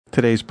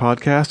Today's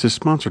podcast is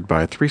sponsored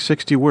by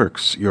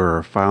 360works,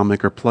 your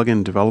FileMaker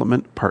plugin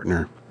development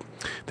partner.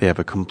 They have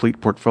a complete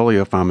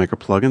portfolio of FileMaker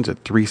plugins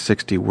at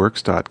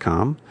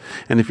 360works.com,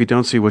 and if you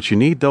don't see what you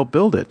need, they'll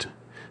build it.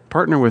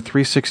 Partner with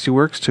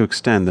 360works to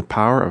extend the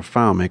power of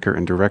FileMaker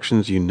in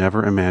directions you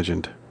never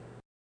imagined.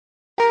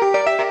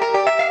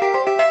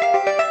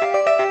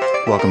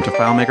 Welcome to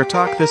FileMaker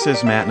Talk. This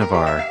is Matt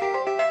Navarre.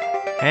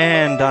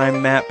 And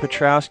I'm Matt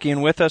Petrowski,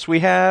 and with us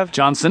we have...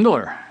 John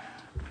Sindler.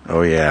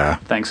 Oh, yeah.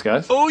 Thanks,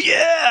 guys. Oh,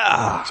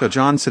 yeah! So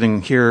John's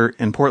sitting here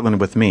in Portland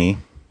with me.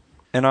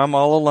 And I'm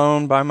all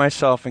alone by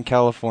myself in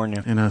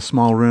California. In a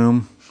small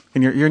room.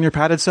 And you're in your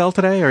padded cell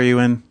today, or are you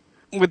in...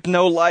 With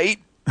no light.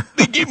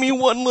 They give me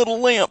one little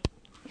lamp.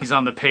 He's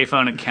on the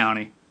payphone at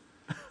County.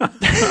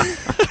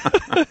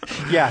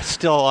 Yeah,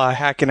 still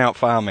hacking out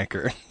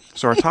FileMaker.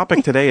 So our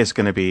topic today is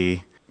going to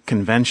be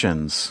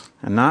conventions.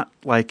 And not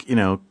like,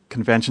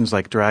 conventions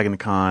like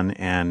DragonCon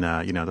and,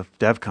 the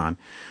DevCon.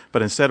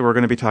 But instead, we're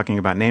going to be talking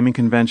about naming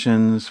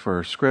conventions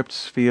for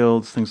scripts,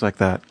 fields, things like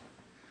that.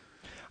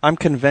 I'm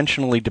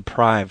conventionally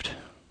deprived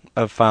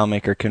of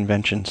FileMaker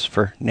conventions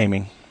for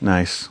naming.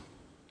 Nice.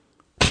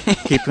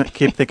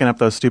 Keep thinking up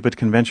those stupid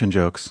convention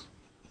jokes.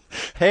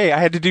 Hey, I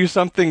had to do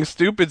something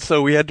stupid,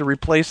 so we had to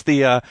replace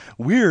the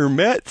We're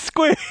Met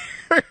Squared.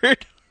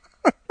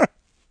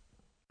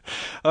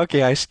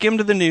 Okay, I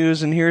skimmed the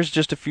news, and here's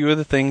just a few of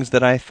the things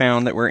that I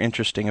found that were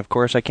interesting. Of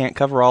course, I can't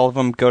cover all of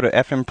them. Go to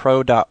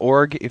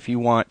fmpro.org if you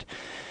want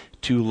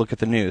to look at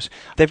the news.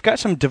 They've got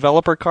some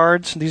developer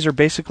cards. These are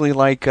basically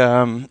like,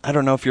 I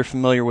don't know if you're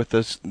familiar with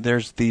this.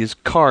 There's these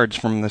cards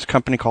from this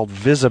company called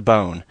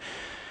Visibone.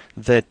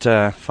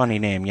 That, funny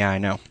name, yeah, I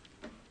know.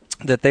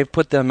 That they've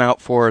put them out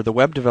for the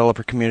web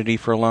developer community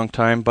for a long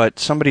time, but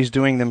somebody's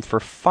doing them for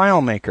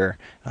FileMaker.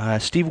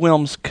 Steve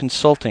Wilms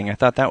Consulting. I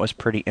thought that was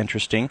pretty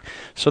interesting.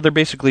 So they're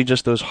basically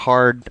just those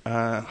hard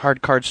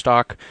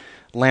cardstock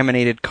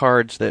laminated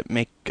cards that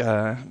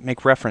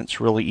make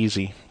reference really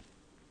easy.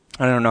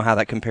 I don't know how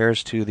that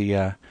compares to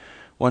the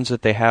ones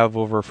that they have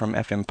over from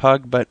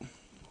FMPug, but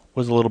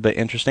was a little bit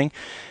interesting.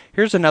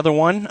 Here's another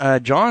one.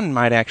 John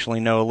might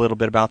actually know a little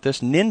bit about this.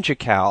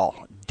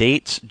 NinjaCal.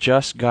 Dates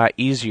just got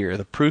easier.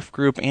 The Proof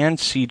Group and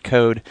Seed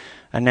Code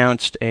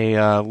announced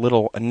a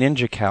little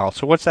NinjaCal.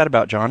 So what's that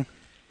about, John?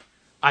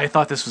 I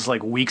thought this was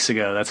like weeks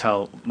ago. That's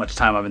how much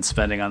time I've been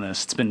spending on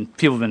this.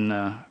 People have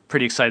been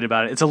pretty excited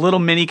about it. It's a little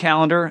mini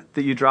calendar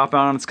that you drop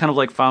on. It's kind of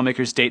like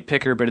FileMaker's Date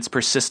Picker, but it's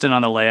persistent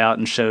on the layout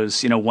and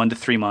shows 1 to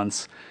 3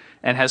 months,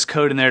 and has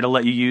code in there to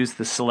let you use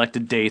the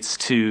selected dates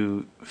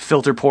to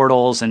filter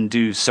portals and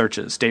do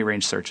searches, date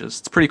range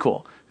searches. It's pretty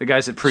cool. The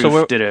guys at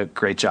Proof did a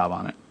great job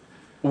on it.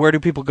 Where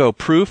do people go?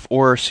 Proof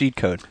or Seed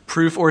Code?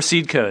 Proof or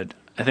Seed Code.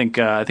 I think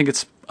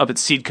it's up at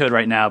Seed Code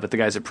right now, but the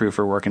guys at Proof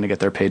are working to get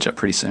their page up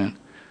pretty soon.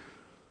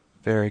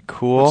 Very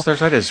cool. What's their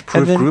site? Is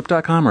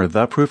proofgroup.com or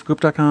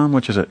theproofgroup.com?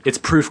 Which is it? It's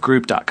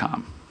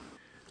proofgroup.com.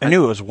 I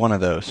knew it was one of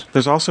those.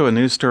 There's also a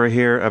news story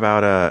here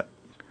about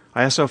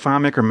ISO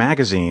FileMaker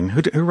magazine.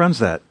 Who runs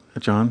that,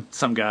 John?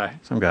 Some guy.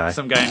 Some guy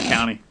in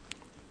County.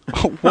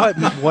 What?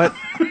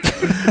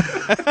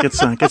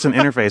 gets an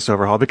interface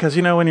overhaul because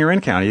when you're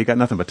in County, you got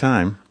nothing but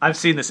time. I've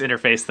seen this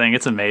interface thing;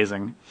 it's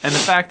amazing, and the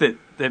fact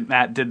that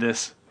Matt did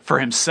this for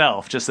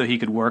himself just so he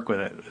could work with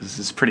it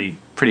is pretty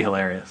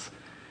hilarious,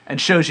 and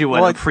shows you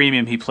what a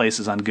premium he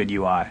places on good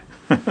UI.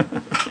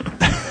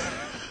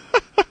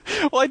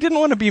 Well, I didn't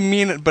want to be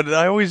mean, but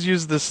I always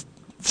use this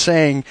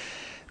saying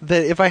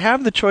that if I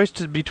have the choice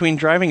between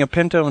driving a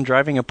Pinto and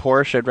driving a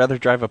Porsche, I'd rather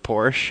drive a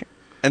Porsche.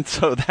 And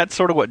so that's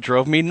sort of what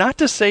drove me. Not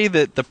to say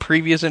that the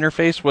previous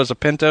interface was a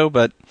Pinto,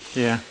 but...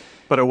 Yeah,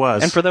 but it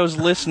was. And for those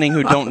listening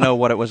who don't know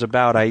what it was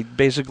about, I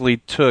basically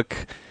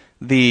took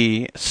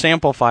the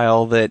sample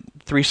file that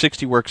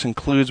 360works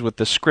includes with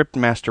the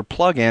ScriptMaster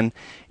plugin,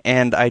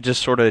 and I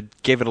just sort of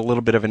gave it a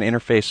little bit of an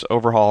interface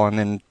overhaul and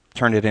then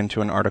turned it into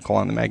an article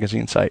on the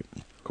magazine site.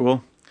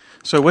 Cool.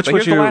 So which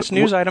here's the last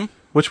news item.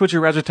 Which would you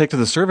rather take to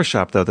the service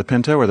shop, though, the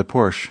Pinto or the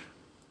Porsche?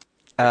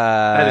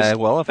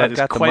 Well, if I've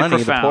got the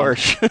money, the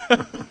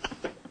Porsche.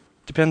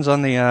 Depends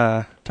on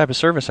the type of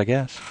service, I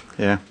guess.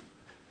 Yeah.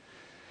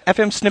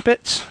 FM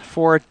snippets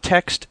for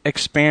Text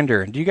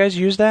Expander. Do you guys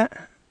use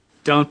that?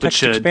 Don't, but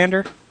should. Text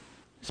Expander?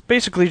 It's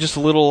basically just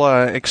a little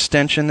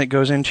extension that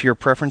goes into your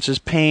preferences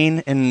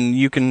pane, and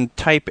you can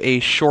type a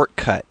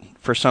shortcut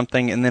for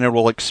something, and then it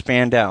will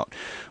expand out.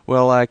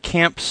 Well,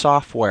 Camp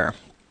Software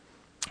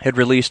had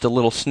released a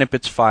little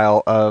snippets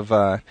file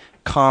of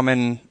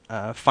common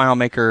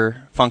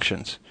FileMaker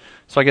functions.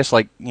 So I guess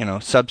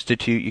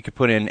substitute, you could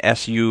put in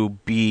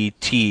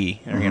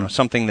SUBT, or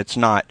something that's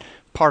not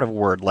part of a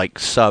word, like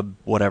sub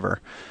whatever.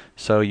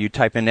 So you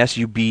type in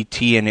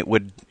SUBT and it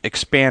would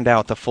expand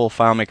out the full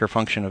FileMaker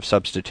function of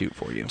substitute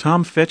for you.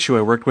 Tom Fitch, who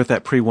I worked with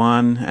at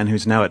Pre1 and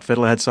who's now at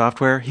Fiddlehead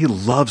Software, he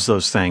loves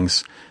those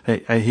things.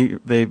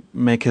 They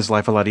make his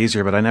life a lot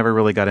easier, but I never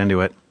really got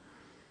into it.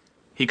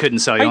 He couldn't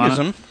sell you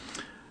on it?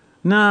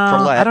 No,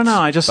 I don't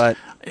know.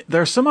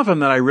 There are some of them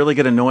that I really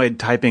get annoyed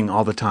typing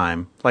all the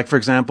time. Like, for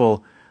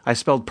example, I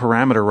spelled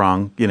parameter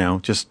wrong,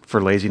 just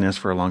for laziness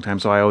for a long time.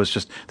 So I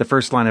always the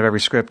first line of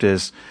every script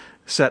is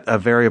set a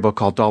variable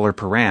called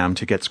 $param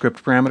to get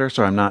script parameter.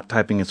 So I'm not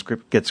typing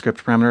get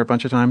script parameter a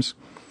bunch of times.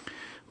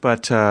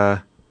 But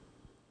I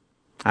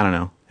don't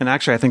know. And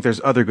actually, I think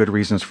there's other good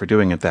reasons for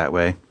doing it that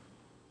way.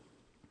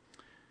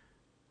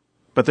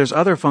 But there's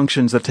other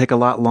functions that take a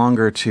lot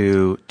longer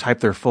to type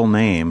their full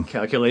name.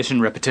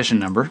 Calculation repetition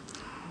number.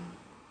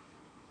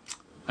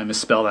 I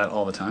misspell that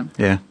all the time.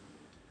 Yeah.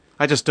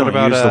 I just don't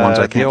use the ones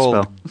I can't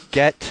spell.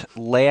 Get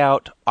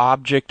layout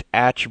object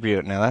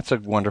attribute. Now that's a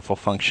wonderful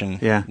function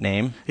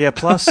name. Yeah,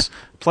 plus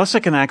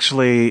it can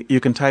actually, you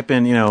can type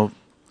in,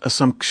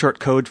 some short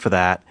code for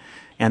that,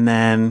 and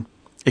then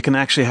it can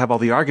actually have all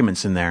the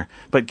arguments in there.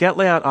 But get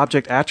layout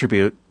object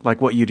attribute,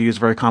 like what you'd use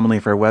very commonly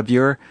for a web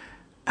viewer,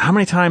 how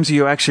many times are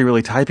you actually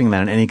really typing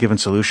that in any given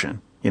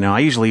solution? I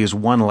usually use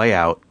one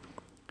layout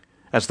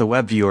as the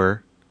web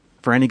viewer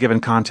for any given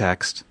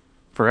context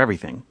for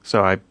everything.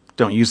 So I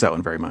don't use that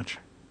one very much.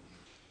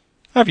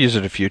 I've used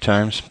it a few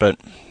times, but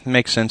it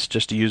makes sense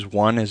just to use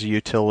one as a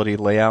utility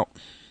layout.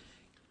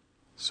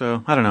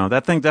 So I don't know.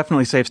 That thing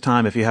definitely saves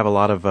time if you have a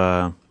lot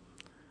of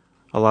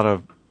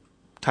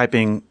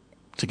typing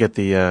to get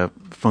the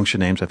function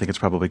names. I think it's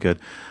probably good.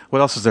 What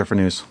else is there for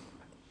news?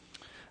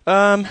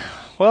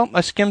 Well,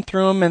 I skimmed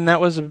through them, and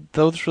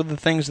those were the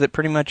things that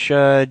pretty much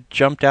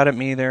jumped out at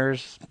me.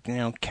 There's,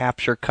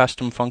 capture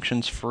custom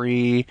functions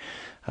free,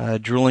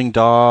 Drooling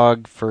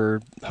Dog for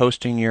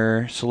hosting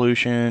your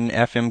solution,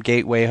 FM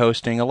Gateway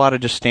hosting, a lot of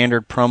just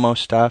standard promo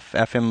stuff.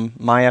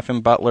 My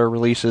FM Butler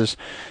releases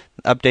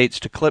updates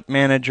to Clip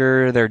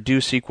Manager, their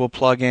DoSQL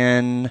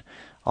plugin,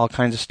 all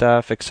kinds of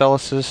stuff.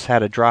 Excelsis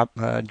had a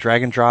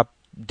drag and drop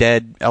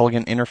dead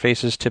elegant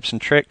interfaces, tips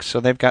and tricks, so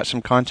they've got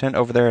some content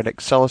over there at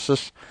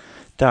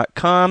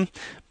excelsis.com.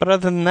 But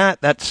other than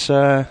that,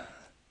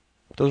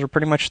 those are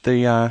pretty much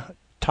the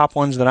top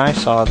ones that I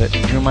saw that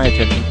drew my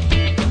attention.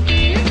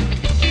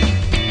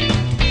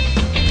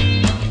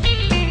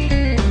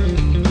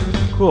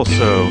 Cool.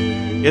 So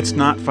it's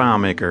not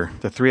FileMaker.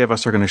 The three of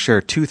us are going to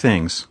share two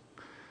things.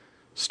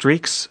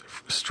 Streaks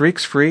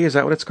free. Is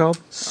that what it's called?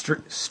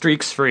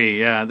 Streaks free.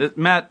 Yeah.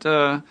 Matt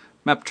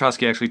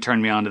Petrosky actually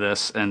turned me on to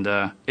this, and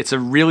it's a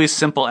really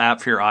simple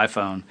app for your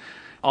iPhone.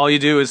 All you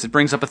do is it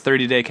brings up a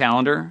 30-day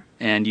calendar,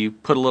 and you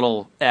put a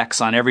little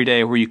X on every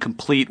day where you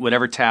complete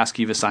whatever task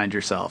you've assigned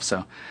yourself.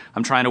 So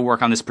I'm trying to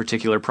work on this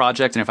particular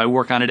project, and if I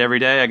work on it every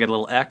day, I get a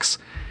little X,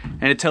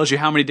 and it tells you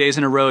how many days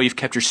in a row you've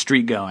kept your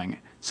streak going.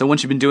 So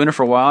once you've been doing it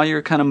for a while,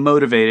 you're kind of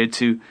motivated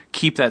to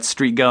keep that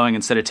streak going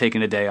instead of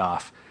taking a day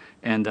off.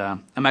 And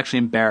I'm actually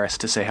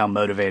embarrassed to say how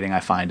motivating I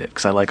find it,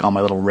 because I like all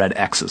my little red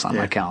X's on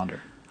my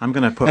calendar. I'm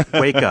going to put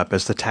wake up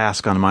as the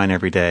task on mine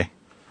every day.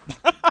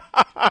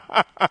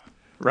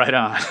 Right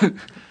on.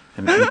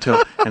 And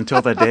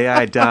until the day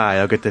I die,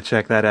 I'll get to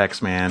check that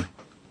X, man.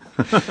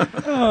 I've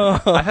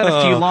had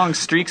a few long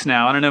streaks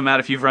now. I don't know, Matt,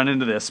 if you've run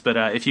into this,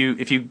 but if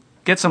you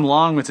get some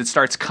long ones, it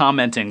starts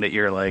commenting that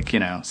you're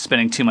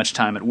spending too much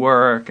time at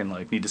work and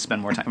need to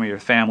spend more time with your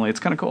family. It's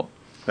kind of cool.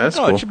 That's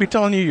cool. It should be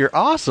telling you you're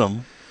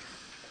awesome.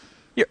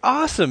 You're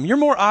awesome. You're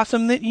more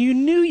awesome than you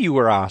knew you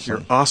were awesome.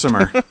 You're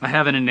awesomer. I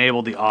haven't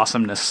enabled the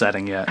awesomeness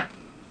setting yet.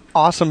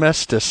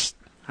 Awesomestus.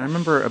 I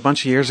remember a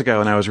bunch of years ago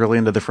when I was really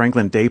into the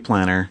Franklin Day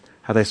Planner,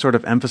 how they sort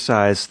of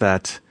emphasized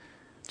that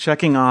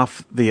checking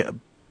off the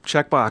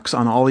checkbox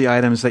on all the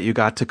items that you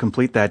got to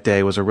complete that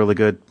day was a really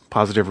good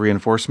positive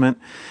reinforcement.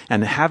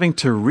 And having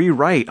to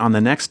rewrite on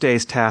the next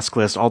day's task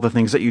list all the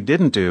things that you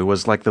didn't do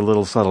was like the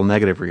little subtle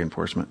negative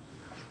reinforcement.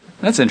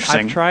 That's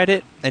interesting. I've tried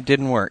it. It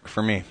didn't work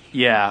for me.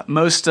 Yeah.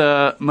 Most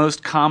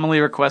commonly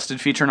requested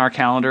feature in our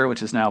calendar,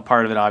 which is now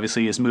part of it,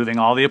 obviously, is moving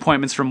all the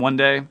appointments from one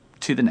day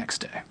to the next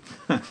day.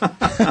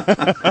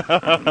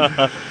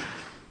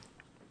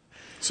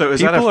 So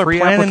is that a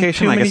free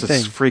application? I guess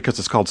it's free because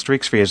it's called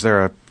Streaks Free. Is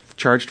there a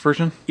charged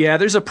version? Yeah,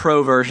 there's a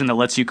pro version that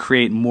lets you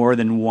create more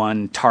than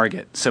one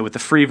target. So with the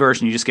free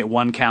version, you just get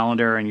one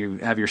calendar and you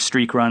have your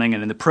streak running.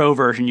 And in the pro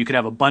version, you could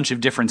have a bunch of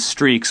different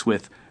streaks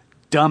with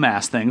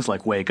dumbass things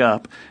like wake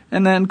up,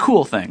 and then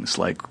cool things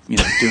like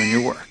doing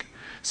your work.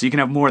 So you can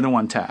have more than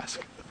one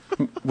task.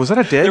 Was that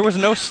a dig? There was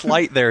no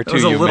slight there to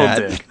you, Matt.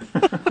 It was a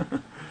little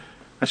dig.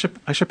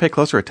 I should pay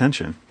closer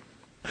attention.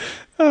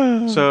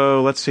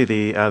 So let's see.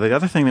 The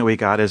other thing that we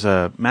got is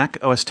a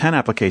Mac OS X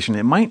application.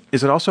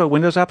 Is it also a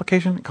Windows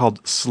application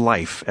called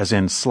Slife, as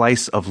in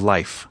slice of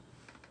life?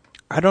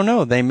 I don't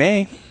know. They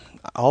may.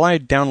 All I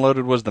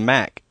downloaded was the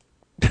Mac.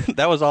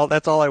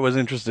 That's all I was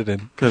interested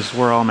in. Because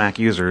we're all Mac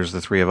users, the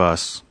three of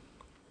us.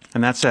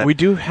 And that's at we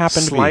do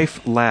happen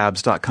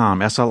slifelabs.com,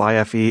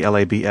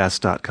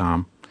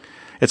 SLIFELABS.com.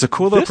 It's a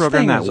cool little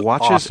program that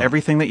watches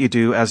everything that you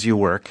do as you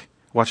work,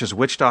 watches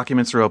which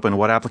documents are open,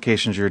 what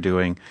applications you're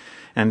doing,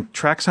 and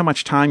tracks how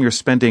much time you're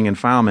spending in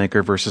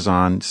FileMaker versus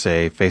on,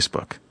 say,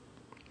 Facebook.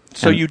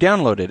 So you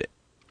downloaded it?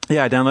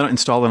 Yeah, I downloaded it,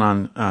 installed it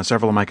on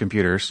several of my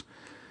computers.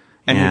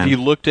 And have you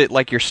looked at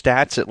your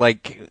stats at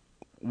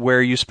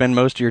where you spend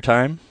most of your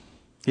time?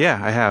 Yeah,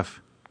 I have.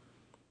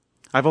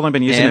 I've only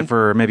been using it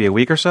for maybe a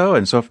week or so,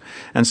 and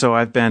so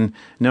I've been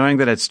knowing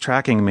that it's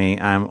tracking me.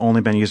 I've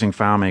only been using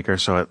FileMaker,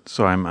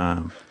 so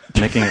I'm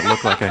making it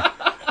look like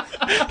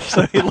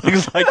So it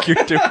looks like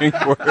you're doing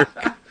work.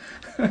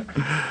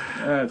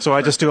 So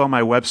I just do all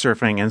my web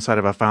surfing inside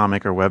of a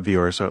FileMaker web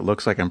viewer, so it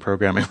looks like I'm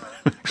programming.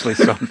 I'm actually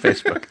still on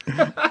Facebook.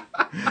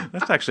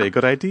 That's actually a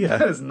good idea.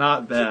 That is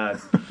not bad.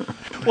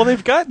 Well,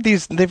 they've got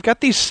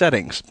these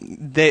settings.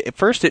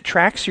 First, it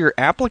tracks your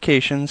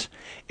applications.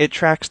 It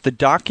tracks the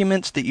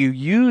documents that you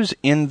use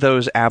in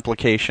those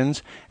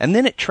applications, and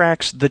then it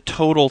tracks the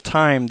total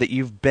time that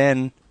you've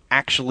been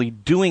actually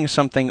doing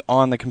something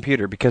on the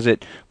computer because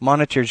it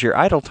monitors your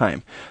idle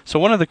time. So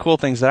one of the cool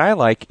things that I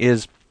like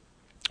is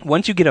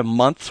once you get a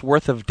month's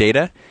worth of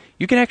data,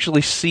 you can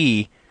actually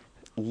see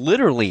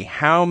literally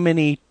how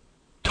many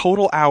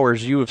total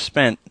hours you have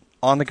spent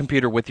on the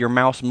computer with your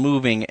mouse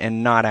moving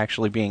and not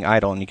actually being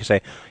idle. And you can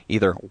say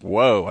either,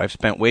 whoa, I've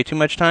spent way too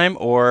much time,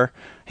 or,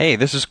 hey,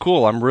 this is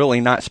cool, I'm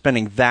really not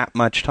spending that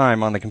much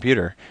time on the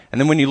computer. And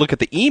then when you look at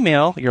the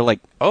email, you're like,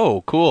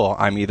 oh, cool,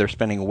 I'm either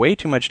spending way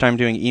too much time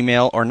doing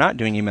email or not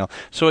doing email.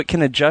 So it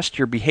can adjust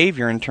your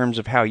behavior in terms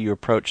of how you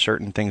approach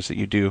certain things that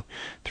you do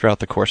throughout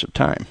the course of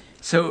time.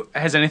 So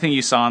has anything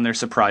you saw in there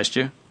surprised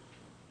you?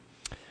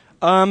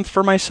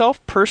 For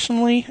myself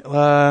personally,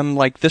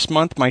 like this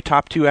month, my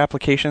top 2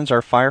 applications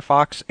are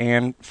Firefox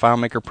and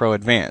FileMaker Pro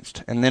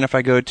Advanced. And then if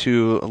I go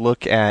to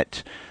look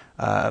at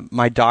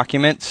my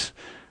documents,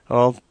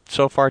 well,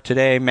 so far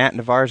today, Matt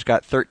Navarre's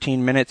got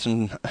 13 minutes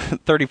and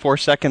 34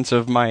 seconds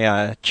of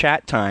my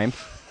chat time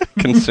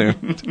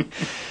consumed.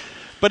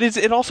 But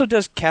it also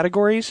does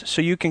categories,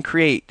 so you can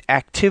create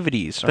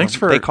activities. Thanks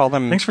for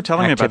telling me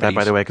about that,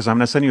 by the way, because I'm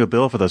going to send you a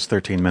bill for those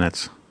 13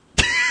 minutes.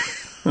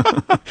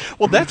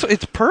 Well,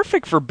 it's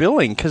perfect for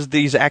billing because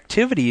these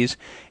activities,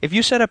 if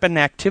you set up an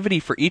activity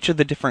for each of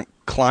the different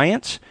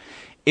clients,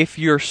 if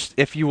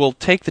you will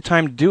take the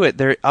time to do it,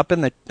 they're up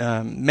in the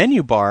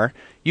menu bar.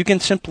 You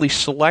can simply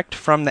select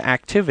from the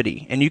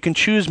activity, and you can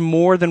choose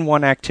more than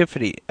one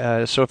activity.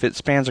 So if it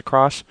spans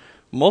across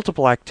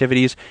multiple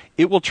activities,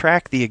 it will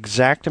track the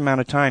exact amount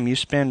of time you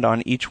spend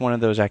on each one of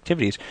those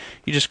activities.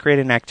 You just create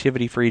an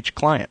activity for each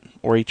client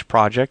or each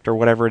project or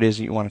whatever it is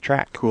that you want to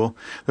track. Cool.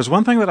 There's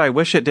one thing that I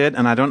wish it did,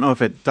 and I don't know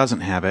if it doesn't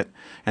have it,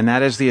 and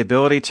that is the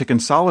ability to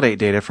consolidate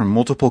data from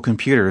multiple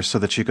computers so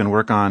that you can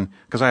work on,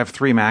 because I have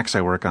 3 Macs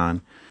I work on,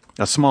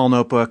 a small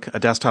notebook, a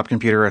desktop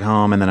computer at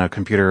home, and then a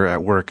computer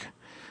at work.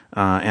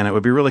 And it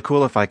would be really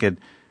cool if I could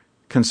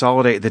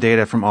consolidate the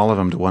data from all of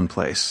them to one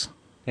place.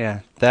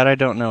 Yeah, that I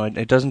don't know.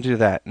 It doesn't do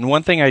that. And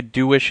one thing I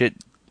do wish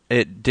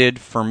it did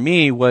for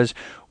me was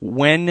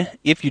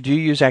if you do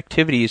use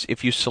activities,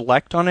 if you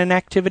select on an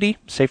activity,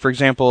 say for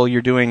example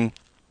you're doing,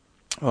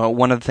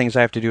 one of the things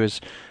I have to do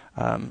is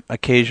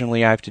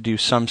occasionally I have to do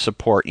some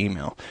support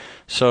email.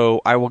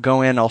 So I will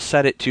go in, I'll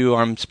set it to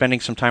I'm spending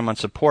some time on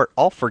support,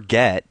 I'll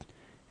forget,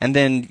 and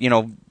then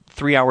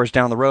 3 hours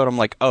down the road I'm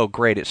like, oh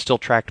great, it still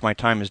tracked my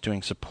time as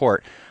doing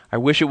support. I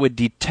wish it would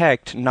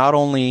detect not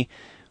only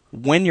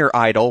when you're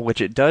idle,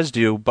 which it does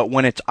do, but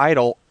when it's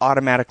idle,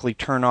 automatically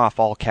turn off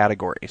all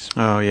categories.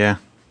 Oh, yeah.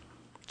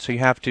 So you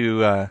have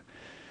to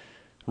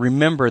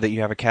remember that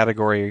you have a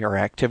category or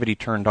activity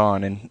turned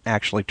on and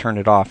actually turn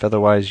it off.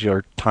 Otherwise,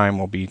 your time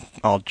will be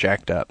all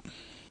jacked up.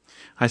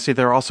 I see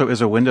there also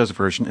is a Windows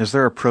version. Is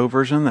there a Pro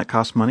version that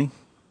costs money?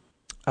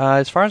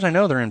 As far as I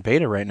know, they're in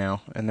beta right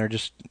now, and they're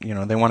just,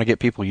 they want to get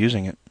people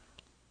using it.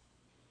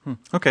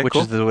 Okay, which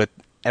cool. is what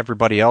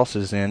everybody else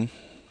is in.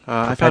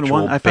 I found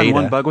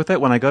one bug with it.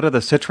 When I go to the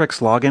Citrix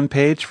login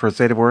page for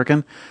State of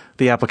Oregon,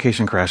 the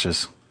application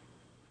crashes,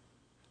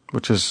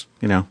 which is,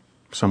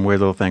 some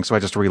weird little thing. So I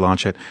just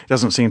relaunch it. It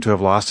doesn't seem to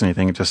have lost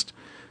anything. It just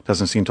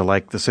doesn't seem to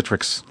like the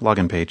Citrix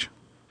login page.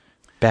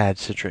 Bad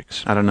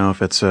Citrix. I don't know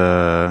if it's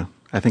I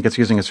think it's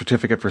using a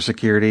certificate for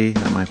security.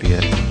 That might be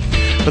it.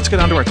 Let's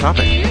get on to our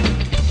topic.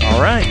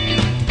 All right.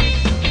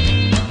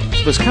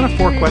 So there's kind of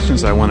 4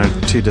 questions I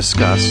wanted to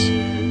discuss.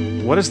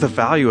 What is the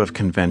value of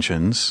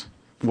conventions?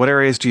 What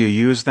areas do you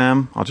use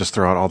them? I'll just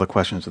throw out all the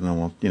questions and then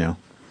we'll,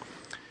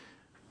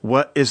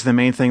 What is the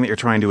main thing that you're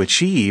trying to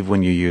achieve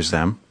when you use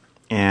them?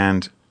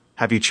 And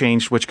have you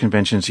changed which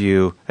conventions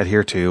you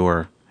adhere to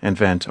or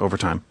invent over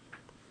time?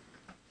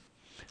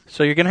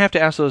 So you're going to have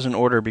to ask those in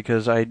order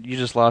because you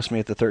just lost me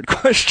at the 3rd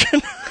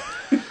question.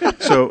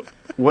 So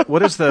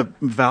what is the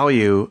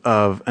value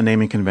of a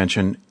naming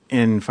convention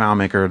in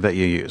FileMaker that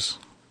you use?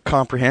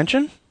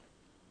 Comprehension?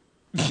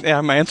 Yeah,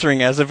 I'm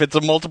answering as if it's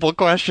a multiple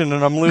question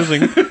and I'm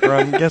losing or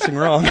I'm guessing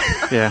wrong.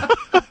 Yeah.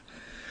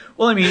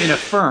 Well, I mean, in a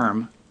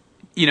firm,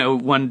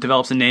 one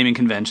develops a naming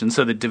convention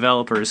so that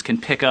developers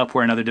can pick up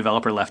where another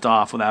developer left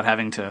off without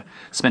having to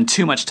spend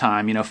too much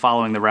time,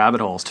 following the rabbit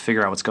holes to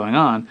figure out what's going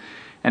on.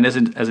 And as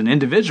an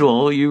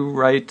individual, you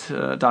write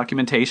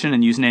documentation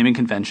and use naming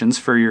conventions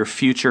for your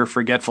future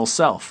forgetful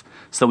self.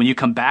 So when you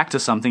come back to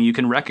something, you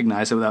can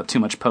recognize it without too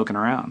much poking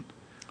around.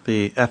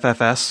 The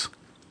FFS?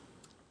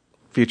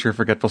 Future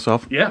Forgetful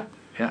Self? Yeah.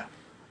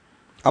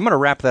 I'm going to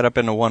wrap that up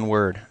into one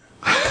word.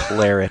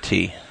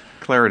 Clarity.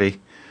 Clarity.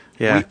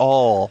 Yeah. We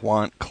all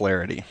want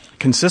clarity.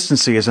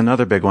 Consistency is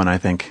another big one, I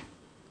think,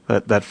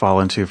 that fall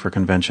into for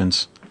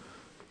conventions.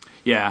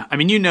 Yeah, I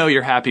mean,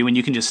 you're happy when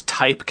you can just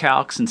type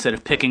calcs instead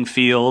of picking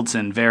fields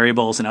and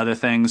variables and other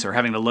things or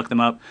having to look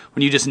them up.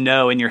 When you just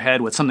know in your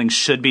head what something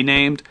should be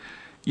named,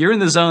 you're in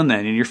the zone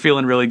then, and you're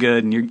feeling really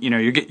good, and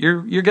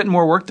you're getting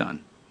more work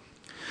done.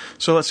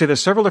 So let's say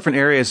there's several different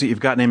areas that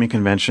you've got naming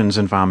conventions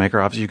in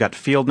FileMaker. Obviously, you've got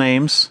field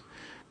names,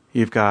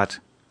 you've got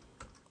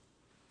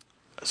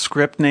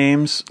script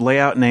names,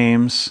 layout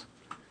names,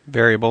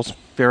 Variables.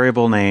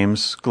 variable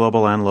names,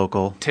 global and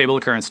local. Table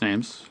occurrence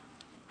names.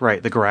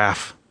 Right, the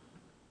graph.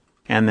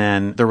 And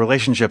then the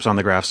relationships on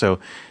the graph. So,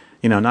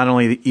 not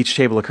only each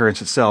table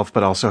occurrence itself,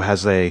 but also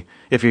has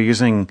if you're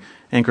using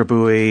anchor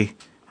buoy,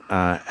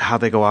 how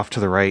they go off to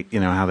the right,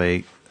 how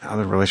the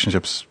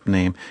relationships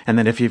name. And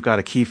then if you've got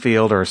a key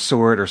field or a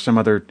sort or some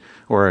other,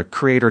 or a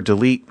create or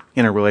delete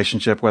in a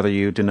relationship, whether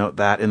you denote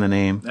that in the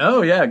name.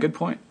 Oh, yeah, good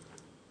point.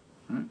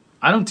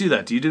 I don't do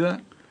that. Do you do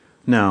that?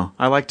 No,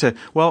 I like to,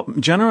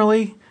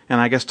 generally,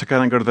 and I guess to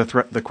kind of go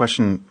to the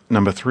question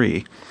number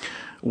 3,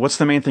 what's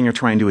the main thing you're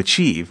trying to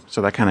achieve?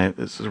 So that kind of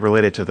is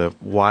related to the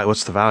why,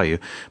 what's the value?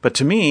 But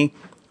to me,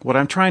 what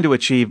I'm trying to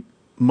achieve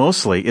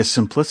mostly is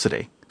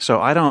simplicity. So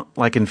I don't,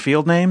 like in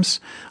field names,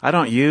 I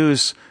don't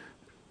use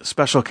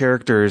special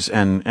characters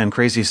and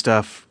crazy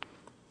stuff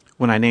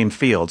when I name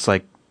fields.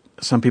 Like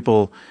some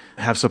people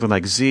have something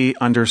like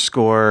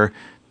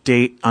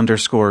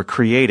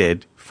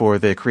Z_date_created for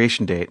the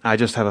creation date. I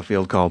just have a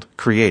field called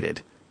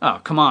created. Oh,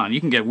 come on. You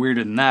can get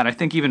weirder than that. I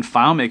think even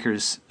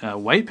FileMaker's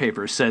white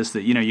paper says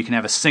that, you can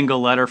have a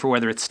single letter for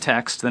whether it's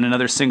text, then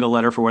another single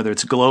letter for whether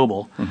it's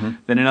global,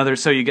 then another,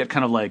 so you get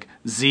kind of like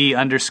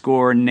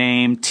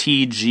Z_name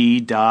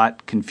TG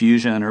dot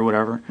confusion or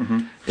whatever.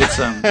 It's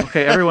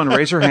Okay, everyone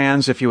raise your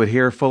hands if you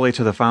adhere fully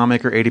to the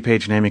FileMaker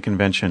 80-page naming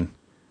convention.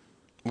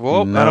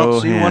 Well, No I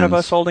don't see one of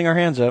hands. us holding our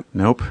hands up.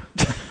 Nope.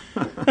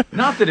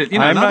 not that it,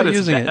 I'm not not that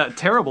using it's a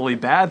terribly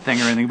bad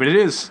thing or anything, but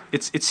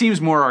it seems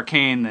more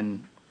arcane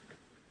than.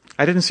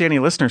 I didn't see any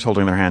listeners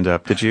holding their hand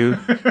up. Did you?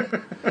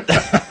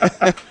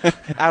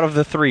 Out of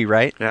the 3,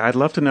 right? Yeah, I'd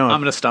love to know. I'm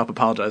going to stop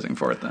apologizing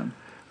for it then.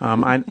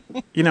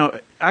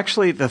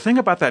 Actually, the thing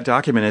about that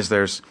document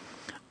is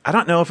I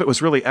don't know if it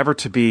was really ever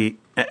to be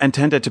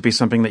intended to be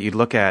something that you'd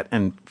look at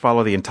and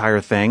follow the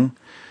entire thing,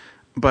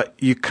 but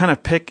you kind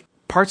of pick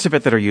parts of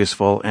it that are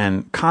useful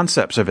and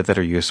concepts of it that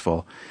are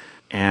useful,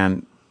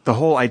 and the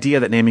whole idea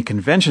that naming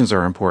conventions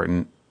are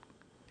important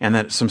and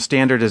that some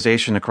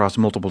standardization across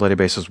multiple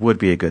databases would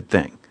be a good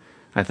thing,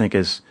 I think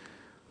is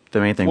the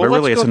main thing. Well, but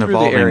really, let's it's go an through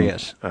the evolving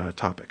areas.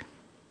 Topic.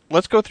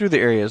 Let's go through the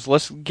areas.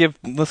 Let's give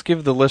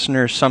the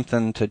listeners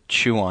something to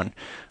chew on.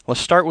 Let's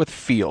start with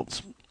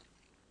fields.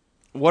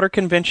 What are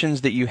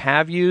conventions that you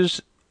have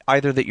used,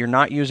 either that you're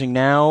not using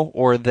now,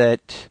 or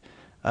that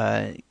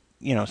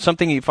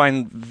something you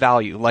find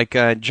value? Like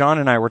John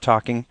and I were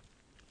talking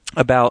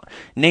about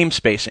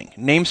namespacing.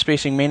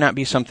 Namespacing may not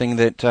be something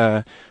that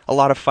a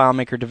lot of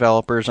FileMaker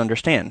developers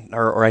understand,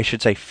 or I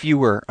should say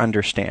fewer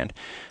understand.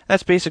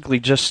 That's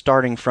basically just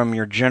starting from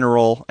your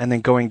general and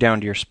then going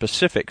down to your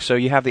specific. So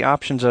you have the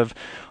options of,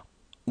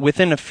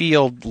 within a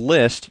field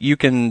list, you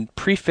can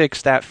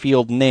prefix that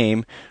field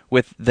name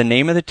with the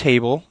name of the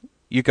table.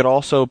 You could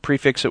also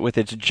prefix it with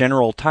its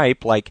general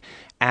type, like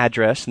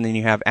address, and then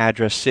you have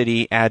address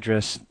city,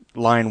 address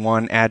line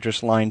 1,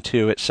 address line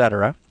 2,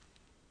 etc.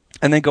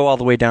 And then go all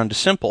the way down to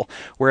simple.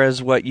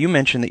 Whereas what you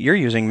mentioned that you're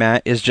using,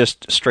 Matt, is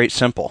just straight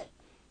simple.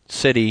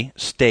 City,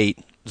 state,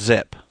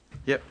 zip.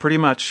 Yep, pretty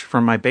much. For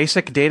my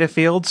basic data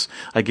fields,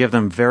 I give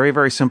them very,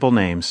 very simple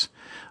names.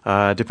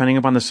 Depending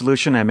upon the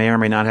solution, I may or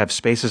may not have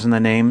spaces in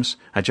the names.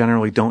 I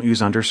generally don't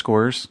use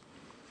underscores.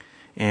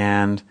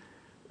 And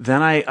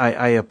then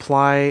I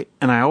apply,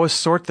 and I always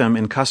sort them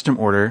in custom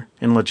order,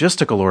 in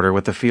logistical order,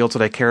 with the fields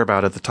that I care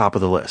about at the top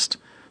of the list.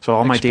 So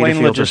all my data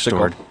fields are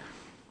stored.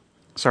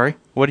 Sorry?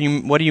 What do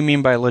you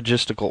mean by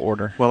logistical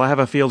order? Well, I have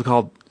a field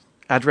called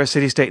address,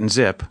 city, state, and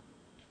zip,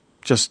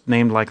 just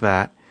named like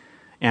that.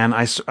 And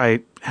I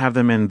have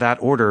them in that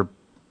order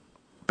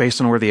based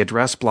on where the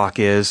address block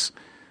is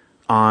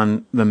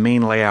on the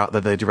main layout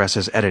that the address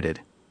is edited.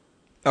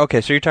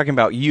 Okay, so you're talking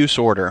about use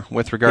order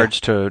with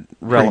regards to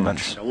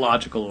relevance. A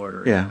logical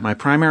order. Yeah, my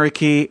primary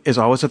key is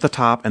always at the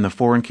top, and the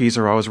foreign keys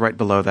are always right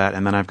below that,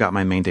 and then I've got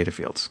my main data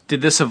fields.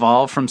 Did this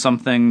evolve from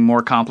something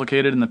more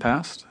complicated in the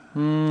past?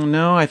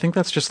 No, I think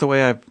that's just the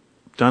way I've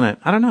done it.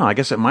 I don't know. I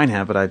guess it might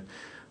have, but I've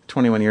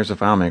 21 years of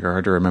FileMaker,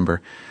 hard to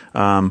remember.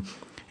 And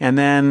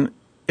then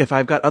if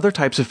I've got other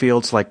types of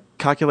fields like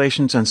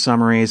calculations and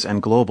summaries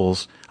and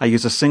globals, I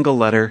use a single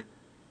letter,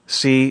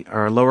 C,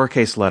 or a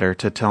lowercase letter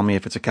to tell me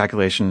if it's a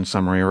calculation,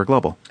 summary, or a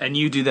global. And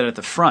you do that at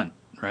the front,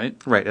 right?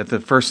 Right, at the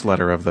first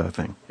letter of the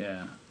thing.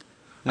 Yeah.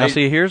 Now,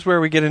 see, here's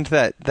where we get into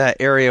that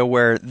area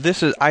where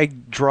I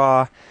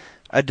draw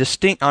a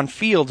distinct, on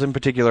fields in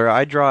particular,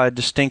 I draw a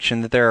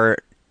distinction that there are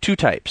two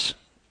types.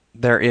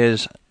 There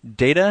is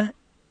data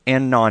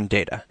and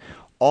non-data.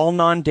 All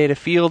non-data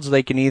fields,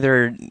 they can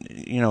either,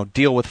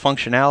 deal with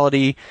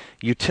functionality,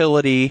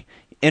 utility,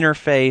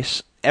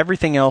 interface,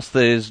 everything else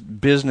that is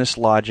business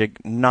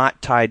logic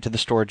not tied to the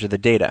storage of the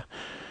data.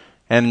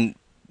 And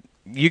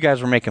you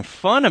guys were making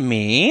fun of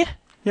me.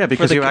 Yeah,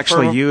 because you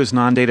actually use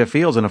non-data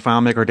fields in a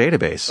FileMaker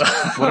database.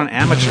 What an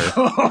amateur.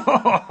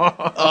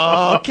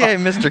 Okay,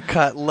 Mr.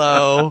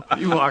 Cutlow.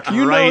 You walked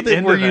You right know that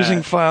into we're that. using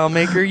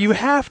FileMaker. You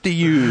have to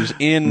use,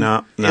 in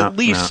at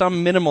least no.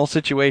 some minimal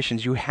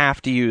situations, you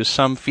have to use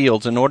some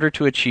fields in order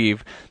to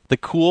achieve the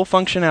cool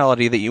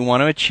functionality that you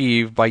want to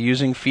achieve by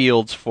using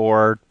fields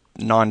for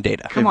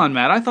non-data. Come on,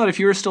 Matt. I thought if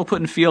you were still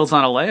putting fields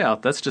on a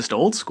layout, that's just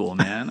old school,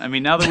 man. I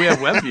mean, now that we have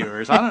web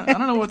viewers, I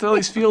don't know what all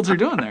these fields are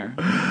doing there.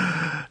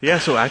 Yeah,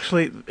 so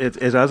actually, it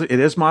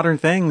is modern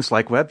things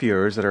like web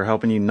viewers that are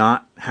helping you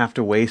not have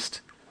to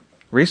waste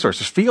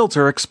resources. Fields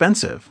are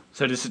expensive.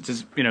 So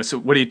so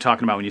what are you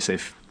talking about when you say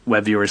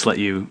web viewers let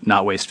you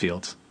not waste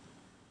fields?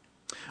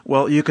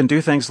 Well, you can do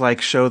things like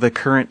show the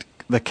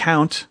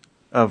count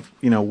of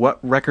what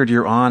record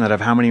you're on out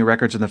of how many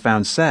records in the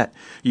found set.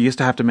 You used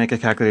to have to make a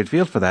calculated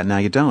field for that. Now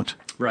you don't.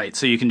 Right.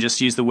 So you can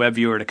just use the web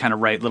viewer to kind of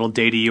write little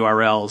data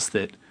URLs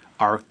that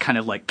are kind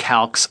of like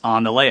calcs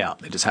on the layout.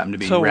 They just happen to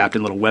be wrapped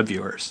in little web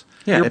viewers.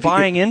 Yeah, You're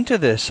buying into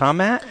this, huh,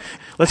 Matt?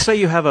 Let's say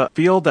you have a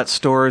field that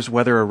stores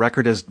whether a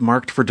record is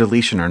marked for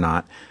deletion or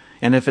not.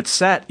 And if it's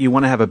set, you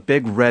want to have a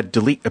big red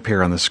delete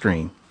appear on the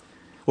screen.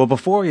 Well,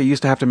 before you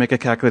used to have to make a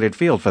calculated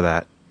field for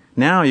that.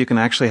 Now you can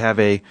actually have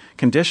a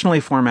conditionally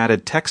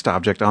formatted text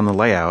object on the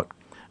layout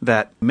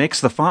that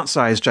makes the font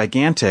size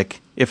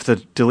gigantic if the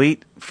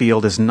delete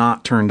field is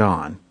not turned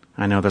on.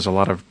 I know there's a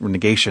lot of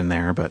negation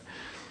there, but...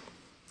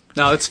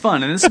 No, it's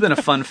fun, and this has been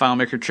a fun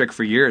FileMaker trick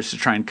for years to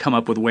try and come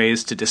up with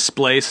ways to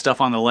display stuff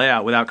on the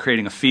layout without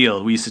creating a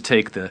field. We used to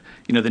take the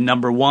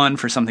number 1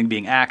 for something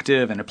being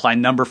active and apply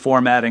number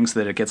formatting so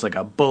that it gets like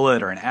a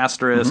bullet or an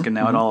asterisk, and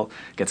now it all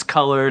gets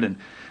colored. And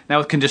now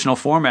with conditional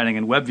formatting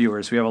in web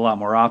viewers, we have a lot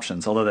more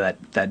options, although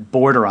that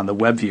border on the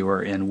web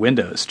viewer in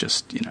Windows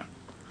just,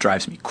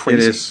 drives me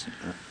crazy. It is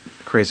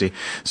crazy.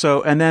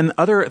 So, and then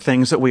other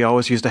things that we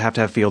always used to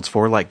have fields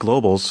for, like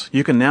globals,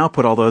 you can now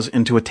put all those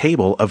into a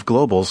table of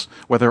globals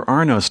where there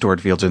are no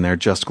stored fields in there,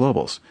 just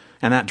globals.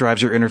 And that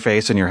drives your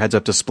interface and your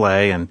heads-up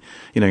display and,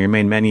 your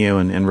main menu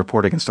and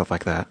reporting and stuff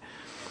like that.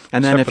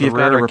 And then if you've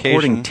got a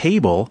reporting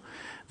table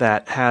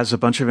that has a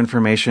bunch of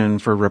information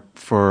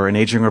for an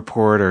aging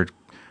report or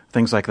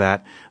things like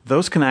that,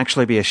 those can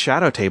actually be a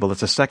shadow table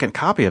that's a second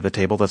copy of the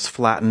table that's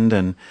flattened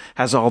and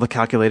has all the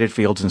calculated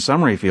fields and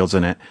summary fields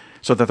in it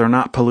so that they're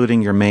not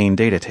polluting your main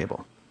data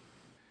table.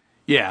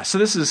 Yeah, so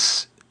this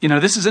is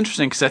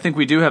interesting because I think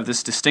we do have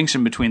this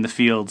distinction between the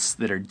fields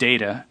that are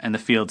data and the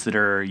fields that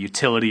are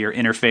utility or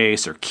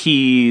interface or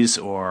keys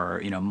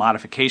or,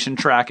 modification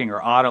tracking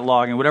or audit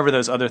logging, whatever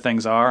those other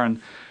things are.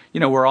 And,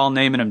 we're all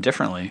naming them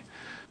differently.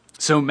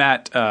 So,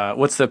 Matt,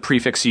 what's the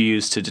prefix you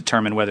use to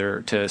determine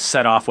to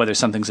set off whether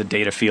something's a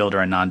data field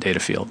or a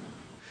non-data field?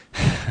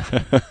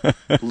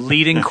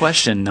 Leading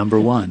question number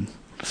 1.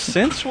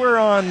 Since we're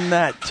on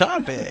that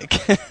topic,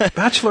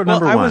 Bachelor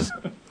number 1.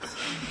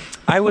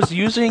 I was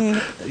using.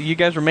 You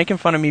guys were making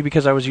fun of me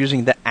because I was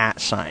using the @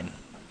 sign,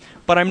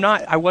 but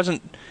I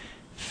wasn't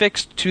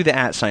fixed to the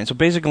 @ sign. So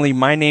basically,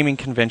 my naming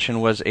convention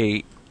was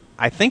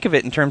I think of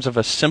it in terms of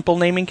a simple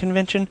naming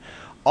convention.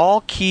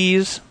 All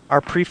keys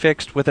are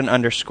prefixed with an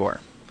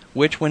underscore,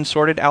 which, when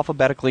sorted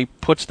alphabetically,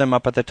 puts them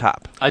up at the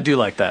top. I do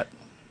like that.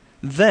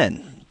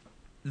 Then,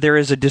 there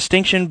is a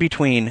distinction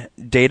between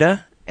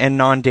data and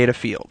non-data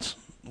fields.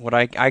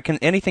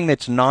 Anything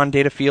that's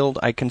non-data field,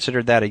 I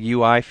consider that a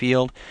UI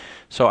field.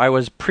 So I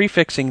was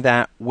prefixing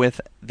that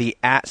with the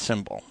 @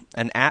 symbol,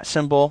 an @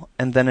 symbol,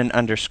 and then an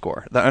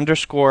underscore. The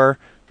underscore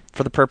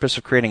for the purpose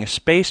of creating a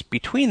space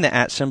between the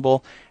 @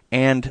 symbol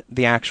and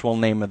the actual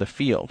name of the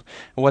field.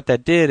 And what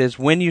that did is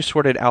when you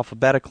sorted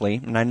alphabetically,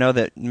 and I know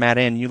that, Matt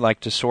N., you like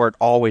to sort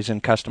always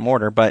in custom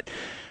order, but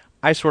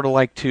I sort of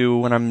like to,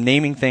 when I'm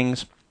naming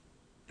things,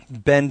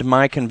 bend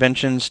my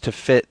conventions to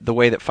fit the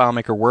way that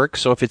FileMaker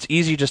works. So if it's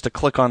easy just to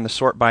click on the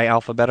sort by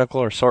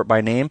alphabetical or sort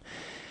by name,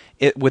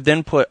 it would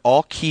then put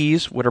all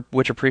keys,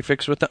 which are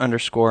prefixed with the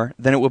underscore,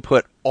 then it would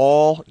put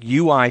all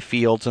UI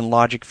fields and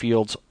logic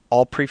fields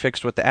all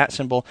prefixed with the @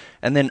 symbol,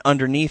 and then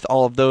underneath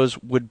all of those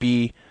would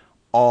be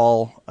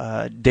all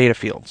data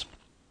fields.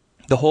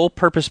 The whole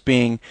purpose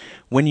being,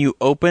 when you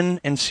open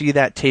and see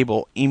that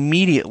table,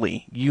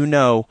 immediately you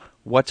know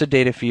what's a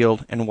data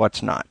field and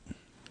what's not.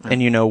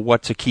 And you know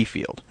what's a key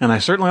field. And I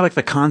certainly like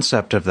the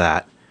concept of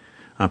that.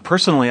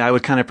 Personally, I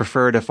would kind of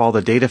prefer it if all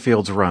the data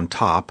fields were on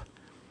top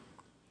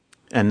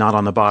and not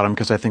on the bottom,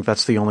 because I think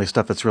that's the only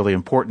stuff that's really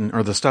important,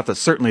 or the stuff that's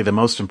certainly the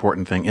most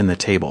important thing in the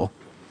table.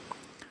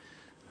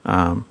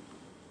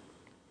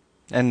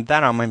 And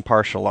that I'm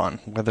impartial on,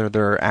 whether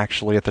they're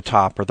actually at the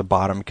top or the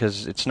bottom,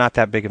 because it's not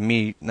that big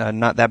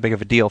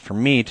of a deal for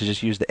me to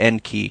just use the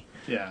end key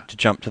to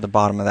jump to the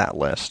bottom of that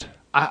list.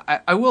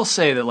 I will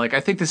say that, I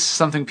think this is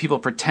something people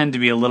pretend to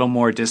be a little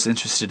more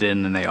disinterested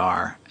in than they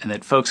are, and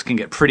that folks can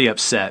get pretty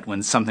upset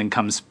when something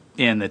comes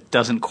in that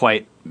doesn't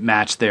quite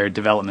match their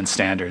development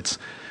standards.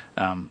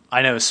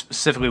 I know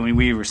specifically when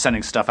we were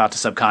sending stuff out to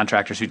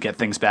subcontractors who'd get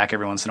things back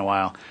every once in a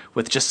while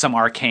with just some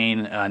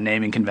arcane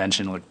naming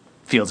convention, like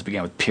fields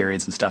began with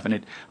periods and stuff,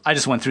 and I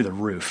just went through the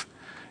roof.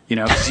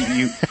 'Cause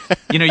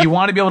you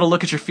want to be able to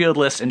look at your field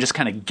list and just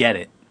kind of get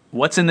it.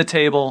 What's in the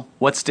table,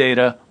 what's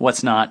data,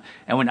 what's not.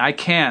 And when I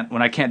can't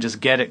just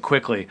get it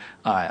quickly,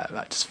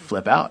 I just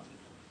flip out.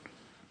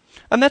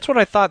 And that's what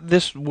I thought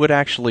this would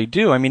actually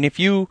do. I mean, if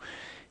you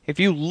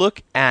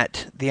look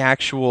at the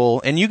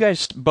actual, and you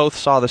guys both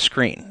saw the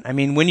screen. I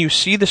mean, when you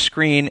see the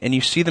screen and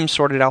you see them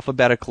sorted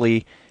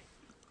alphabetically,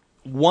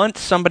 once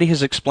somebody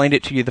has explained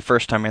it to you the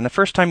first time, and the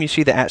first time you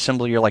see the @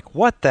 symbol, you're like,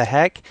 what the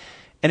heck?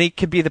 And it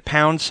could be the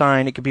pound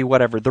sign, it could be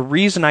whatever. The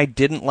reason I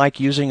didn't like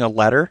using a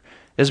letter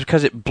is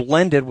because it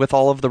blended with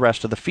all of the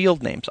rest of the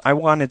field names. I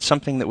wanted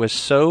something that was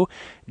so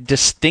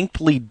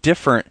distinctly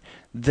different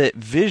that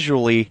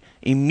visually,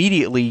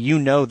 immediately, you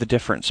know the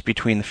difference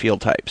between the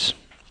field types.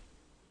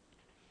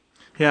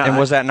 Yeah. And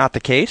was that not the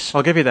case?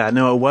 I'll give you that.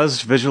 No, it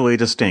was visually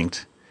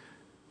distinct.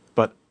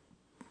 But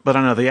I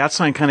don't know, the @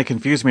 sign kind of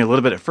confused me a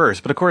little bit at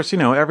first. But of course,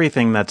 not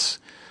everything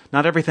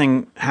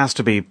has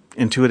to be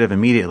intuitive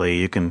immediately.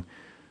 You can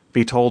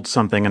be told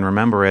something and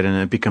remember it, and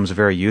it becomes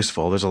very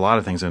useful. There's a lot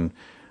of things in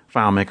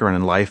FileMaker and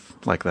in life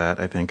like that,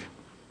 I think.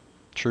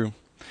 True.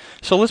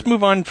 So let's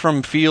move on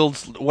from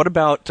fields. What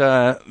about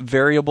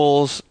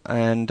variables?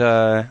 And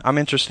I'm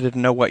interested to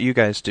know what you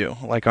guys do,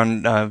 like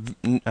on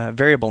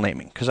variable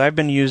naming, because I've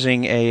been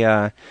using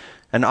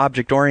an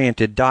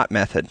object-oriented dot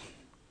method.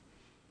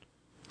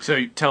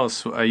 So tell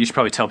us. You should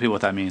probably tell people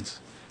what that means.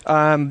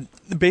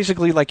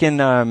 Basically, like in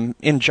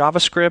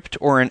JavaScript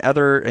or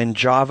in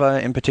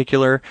Java in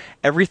particular,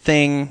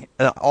 everything,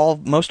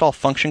 most all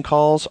function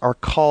calls are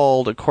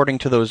called according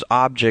to those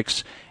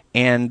objects,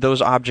 and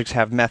those objects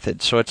have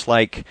methods. So it's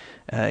like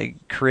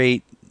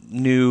create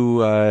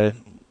new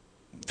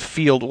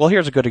field. Well,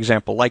 here's a good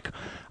example. Like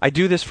I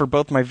do this for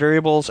both my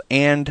variables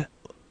and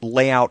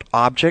layout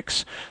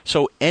objects.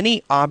 So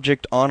any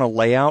object on a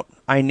layout,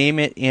 I name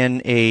it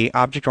in a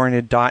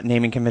object-oriented dot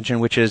naming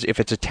convention, which is if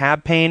it's a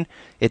tab pane,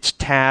 it's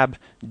tab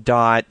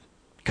dot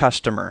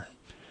customer,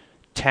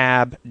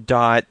 tab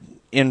dot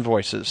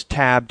invoices,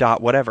 tab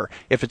dot whatever.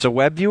 If it's a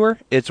web viewer,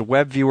 it's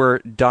web viewer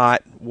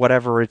dot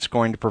whatever it's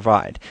going to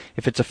provide.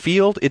 If it's a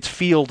field, it's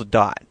field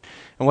dot.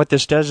 And what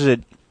this does is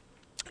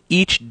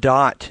each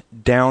dot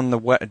down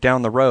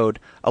the road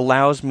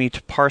allows me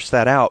to parse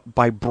that out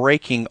by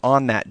breaking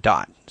on that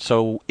dot.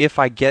 So if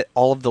I get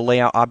all of the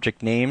layout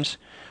object names,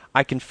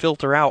 I can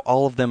filter out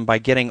all of them by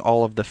getting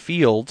all of the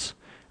fields,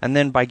 and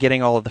then by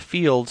getting all of the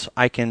fields,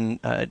 I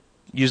can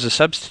use a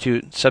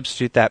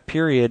substitute that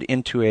period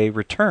into a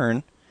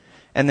return,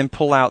 and then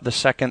pull out the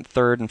second,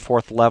 third, and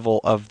fourth level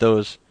of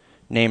those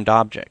named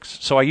objects.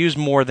 So I use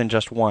more than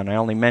just one. I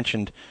only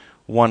mentioned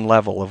one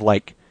level of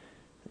like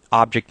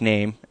object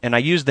name, and I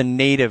use the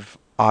native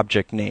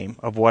object name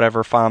of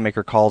whatever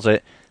FileMaker calls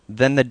it,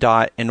 then the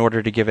dot in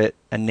order to give it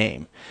a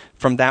name.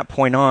 From that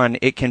point on,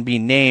 it can be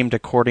named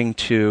according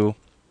to,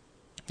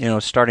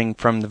 starting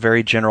from the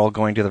very general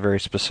going to the very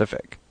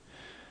specific.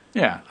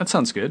 Yeah, that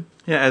sounds good.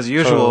 Yeah, as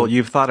usual,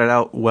 you've thought it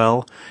out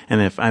well,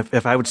 and if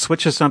I would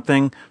switch to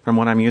something from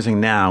what I'm using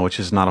now, which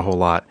is not a whole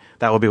lot,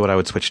 that would be what I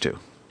would switch to.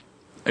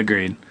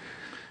 Agreed.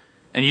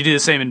 And you do the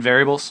same in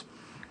variables?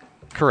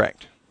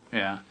 Correct.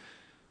 Yeah.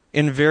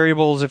 In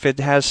variables, if it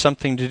has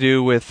something to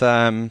do with,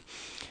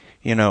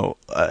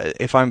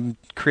 if I'm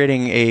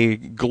creating a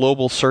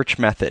global search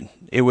method,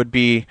 it would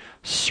be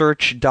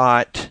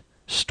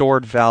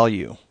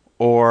search.storedValue.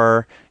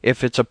 Or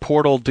if it's a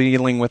portal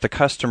dealing with a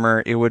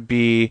customer, it would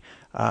be,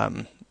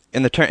 in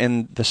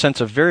the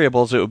sense of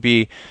variables, it would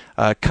be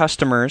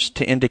customers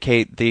to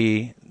indicate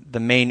the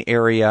main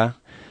area,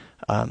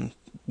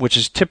 which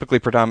is typically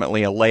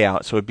predominantly a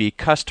layout. So it would be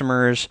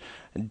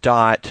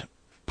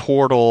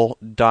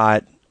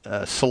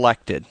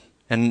customers.portal.selected.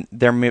 And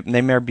there may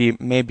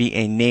be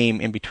a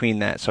name in between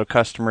that. So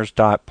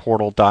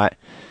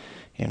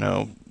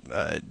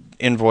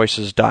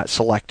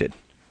customers.portal.invoices.selected,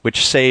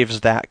 which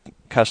saves that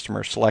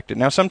customer selected.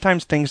 Now,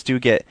 sometimes things do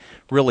get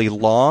really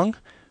long,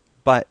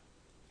 but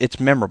it's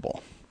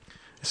memorable.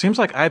 It seems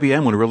like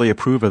IBM would really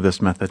approve of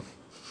this method.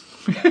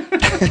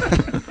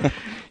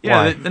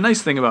 Yeah, the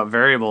nice thing about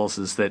variables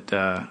is that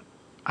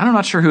I'm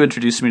not sure who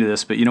introduced me to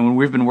this, but when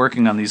we've been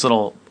working on these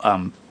little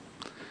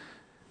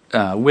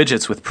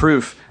widgets with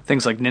proof,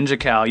 things like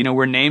NinjaCal,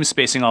 we're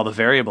namespacing all the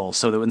variables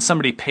so that when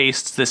somebody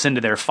pastes this into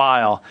their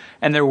file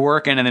and they're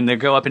working and then they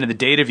go up into the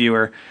data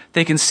viewer,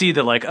 they can see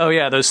that like, oh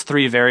yeah, those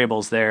 3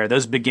 variables there,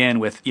 those begin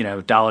with,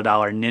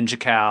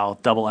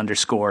 $NinjaCal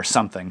 _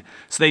 something.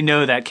 So they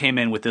know that came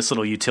in with this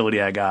little utility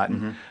I got.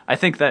 Mm-hmm. And I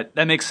think that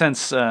makes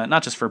sense,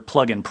 not just for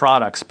plug-in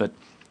products, but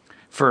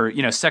for,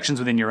 sections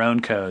within your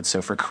own code.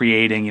 So for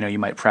creating, you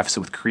might preface it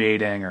with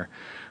creating or,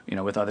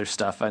 with other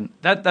stuff. And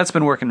that's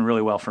been working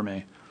really well for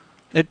me.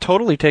 It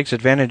totally takes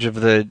advantage of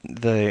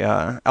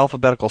the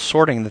alphabetical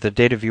sorting that the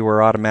data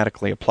viewer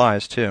automatically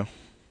applies, too.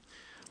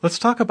 Let's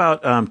talk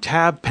about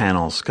tab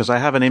panels, because I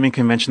have a naming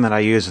convention that I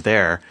use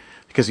there,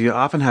 because you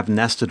often have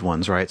nested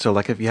ones, right? So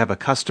like if you have a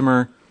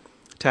customer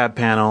tab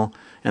panel,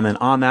 and then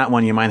on that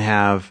one you might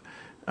have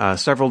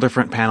several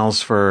different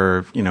panels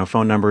for,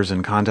 phone numbers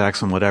and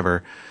contacts and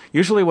whatever.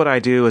 Usually what I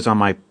do is on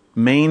my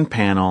main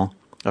panel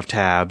of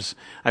tabs,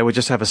 I would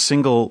just have a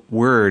single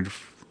word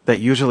that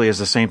usually is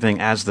the same thing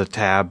as the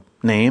tab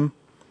name.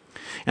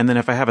 And then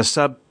if I have a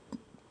sub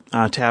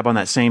tab on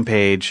that same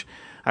page,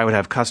 I would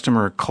have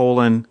customer :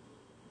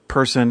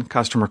 person,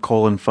 customer :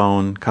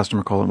 phone,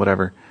 customer :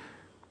 whatever.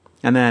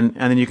 And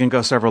then you can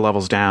go several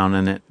levels down,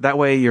 and that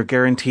way you're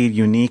guaranteed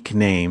unique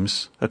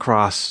names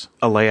across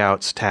a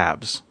layout's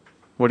tabs.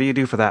 What do you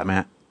do for that,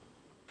 Matt?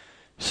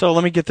 So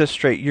let me get this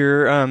straight.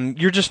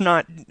 You're just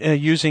not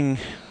using,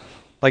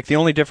 like, the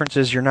only difference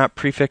is you're not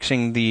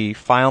prefixing the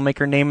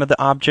FileMaker name of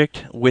the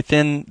object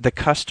within the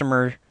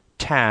customer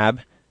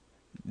tab.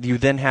 You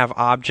then have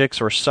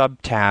objects or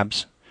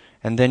sub-tabs,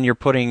 and then you're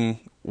putting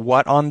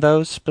what on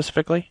those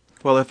specifically?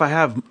 Well, if I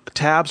have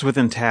tabs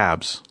within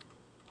tabs,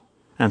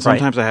 and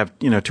sometimes I have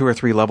 2 or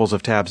 3 levels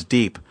of tabs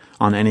deep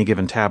on any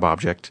given tab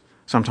object,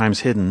 sometimes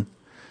hidden,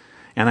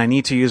 and I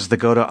need to use the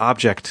go to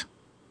object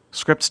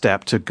script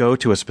step to go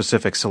to a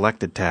specific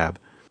selected tab,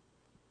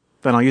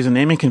 then I'll use a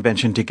naming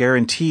convention to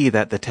guarantee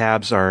that the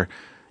tabs are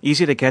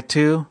easy to get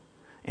to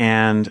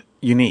and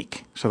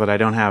unique, so that I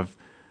don't have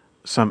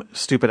some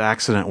stupid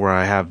accident where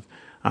I have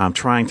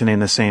trying to name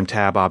the same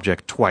tab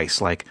object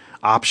twice, like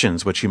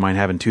options, which you might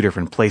have in 2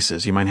 different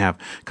places. You might have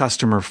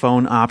customer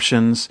phone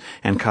options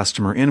and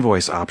customer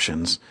invoice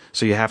options,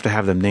 so you have to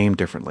have them named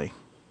differently.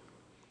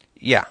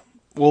 Yeah.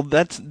 Well,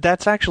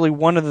 that's actually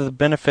one of the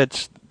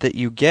benefits that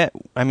you get.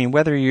 I mean,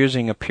 whether you're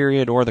using a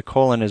period or the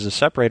colon as a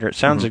separator, it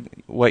sounds like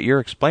what you're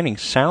explaining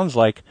sounds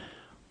like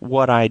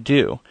what I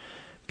do,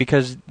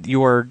 because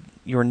your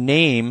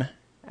name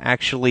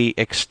actually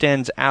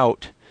extends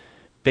out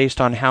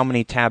based on how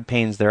many tab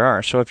panes there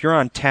are. So if you're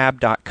on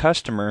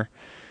tab.customer,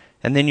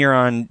 and then you're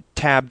on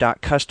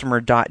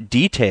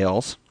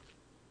tab.customer.details,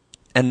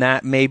 and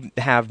that may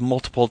have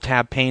multiple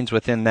tab panes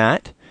within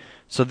that,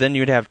 so then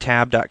you'd have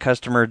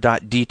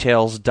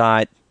tab.customer.details.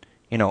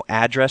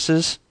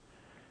 Addresses.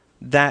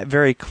 That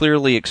very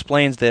clearly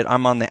explains that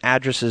I'm on the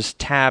addresses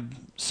tab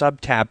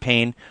sub-tab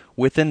pane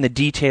within the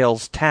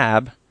details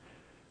tab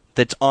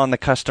that's on the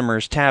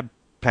customer's tab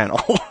panel.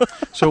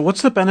 So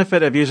what's the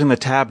benefit of using the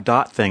tab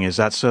dot thing? Is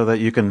that so that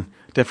you can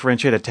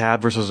differentiate a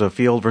tab versus a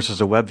field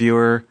versus a web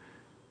viewer?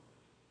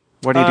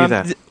 Why do you do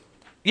that?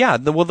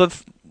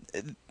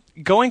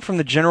 Going from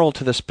the general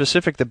to the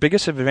specific, the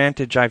biggest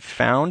advantage I've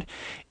found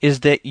is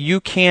that you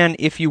can,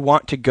 if you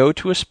want to go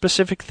to a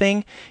specific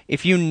thing,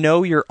 if you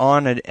know you're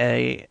on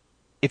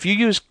if you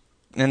use,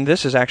 and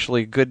this is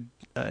actually a good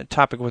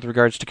topic with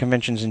regards to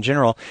conventions in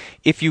general,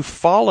 if you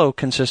follow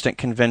consistent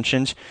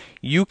conventions,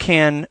 you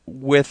can,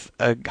 with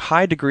a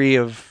high degree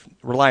of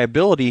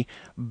reliability,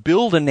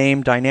 build a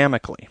name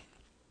dynamically.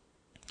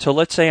 So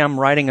let's say I'm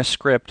writing a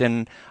script,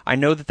 and I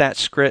know that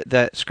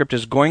script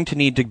is going to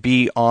need to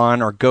be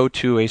on or go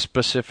to a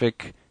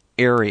specific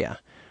area.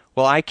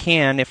 Well, I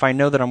can, if I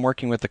know that I'm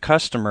working with the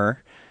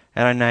customer,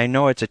 and I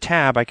know it's a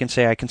tab, I can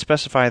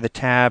specify the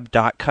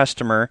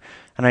tab.customer,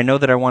 and I know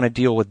that I want to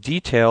deal with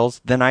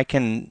details, then I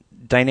can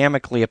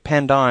dynamically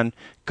append on,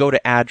 go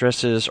to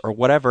addresses or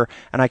whatever,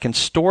 and I can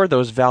store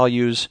those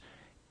values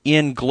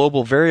in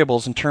global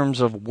variables in terms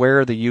of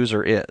where the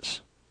user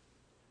is.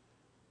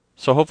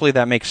 So hopefully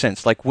that makes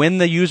sense. Like when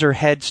the user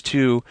heads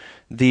to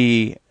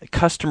the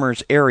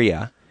customer's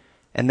area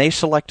and they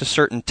select a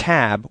certain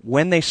tab,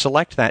 when they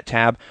select that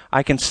tab,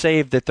 I can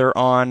save that they're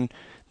on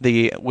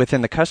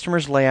within the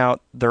customer's layout,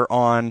 they're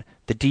on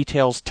the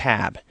details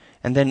tab.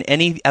 And then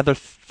any other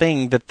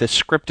thing that the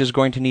script is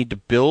going to need to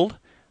build,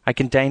 I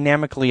can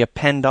dynamically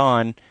append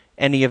on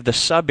any of the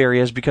sub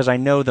areas because I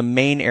know the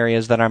main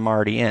areas that I'm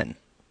already in.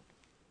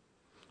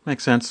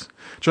 Makes sense.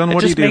 John,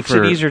 what do you do for... It just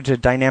makes it easier to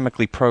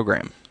dynamically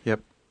program.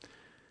 Yep.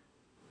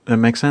 That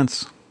makes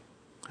sense.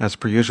 As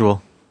per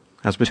usual.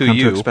 As we come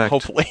to expect.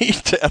 Hopefully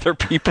to other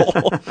people.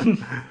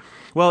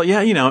 Well,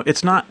 yeah,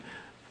 it's not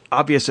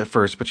obvious at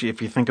first, but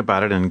if you think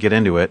about it and get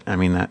into it, I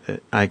mean,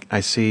 I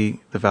see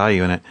the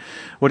value in it.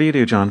 What do you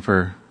do, John,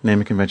 for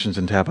naming conventions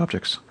and tab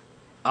objects?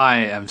 I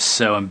am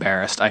so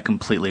embarrassed. I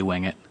completely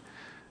wing it.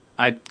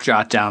 I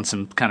jot down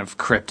some kind of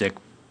cryptic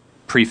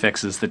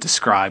prefixes that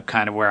describe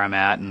kind of where I'm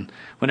at, and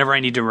whenever I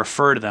need to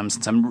refer to them,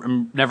 since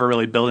I'm never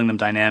really building them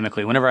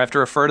dynamically, whenever I have to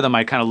refer to them,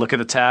 I kind of look at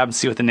the tab and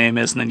see what the name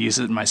is and then use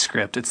it in my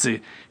script.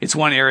 It's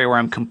one area where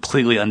I'm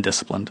completely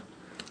undisciplined.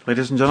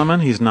 Ladies and gentlemen,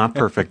 he's not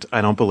perfect.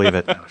 I don't believe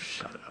it. Oh,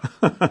 shut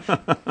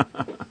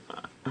up.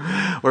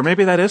 Or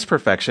maybe that is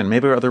perfection.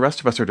 Maybe the rest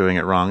of us are doing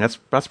it wrong.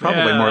 That's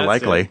probably more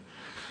likely.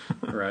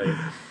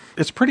 Right.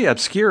 It's pretty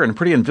obscure and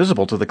pretty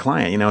invisible to the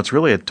client. It's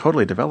really a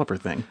totally developer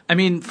thing. I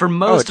mean, for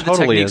most of the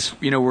techniques,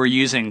 is. We're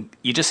using,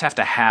 you just have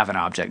to have an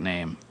object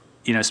name.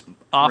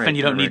 Often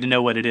you don't need to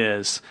know what it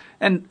is.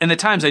 And the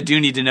times I do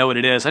need to know what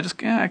it is,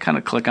 I kind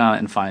of click on it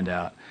and find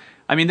out.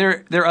 I mean,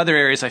 there are other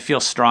areas I feel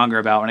stronger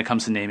about when it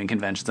comes to naming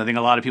conventions. I think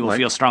a lot of people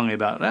feel strongly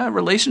about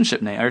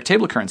relationship name or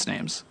table occurrence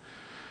names.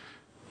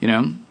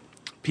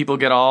 People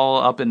get all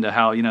up into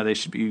how, they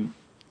should be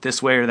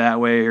this way or that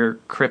way, or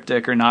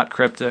cryptic or not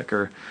cryptic,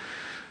 or...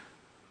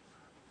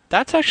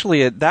 That's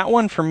actually that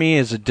one for me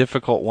is a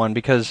difficult one,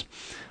 because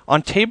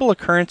on table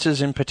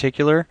occurrences in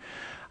particular,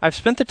 I've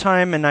spent the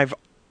time and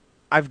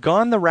I've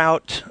gone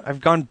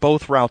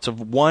both routes of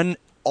one,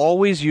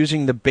 always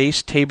using the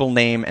base table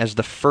name as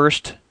the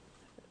first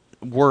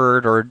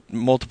word or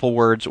multiple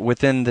words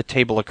within the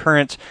table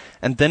occurrence,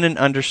 and then an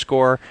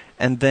underscore,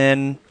 and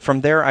then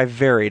from there I've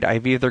varied.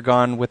 I've either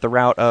gone with the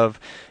route of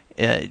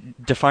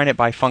define it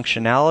by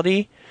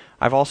functionality.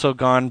 I've also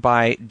gone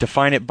by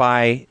define it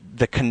by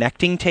the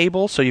connecting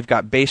table, so you've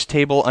got base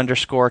table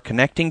underscore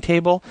connecting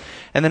table,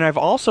 and then I've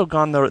also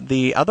gone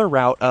the other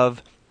route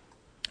of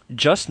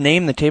just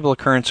name the table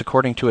occurrence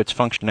according to its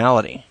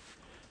functionality.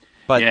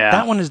 But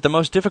that one is the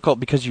most difficult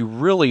because you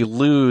really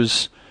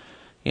lose,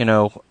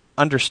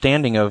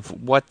 understanding of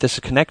what this is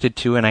connected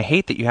to, and I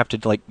hate that you have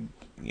to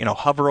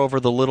hover over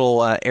the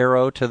little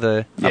arrow to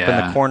the up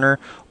in the corner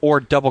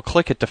or double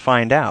click it to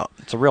find out.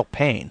 It's a real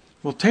pain.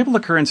 Well, table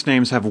occurrence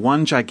names have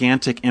one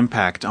gigantic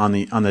impact on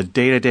the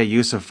day-to-day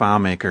use of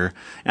FileMaker,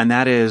 and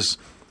that is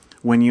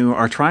when you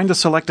are trying to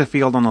select a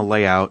field on the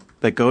layout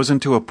that goes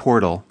into a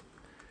portal,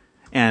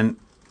 and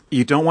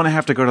you don't want to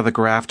have to go to the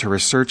graph to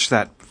research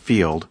that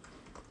field.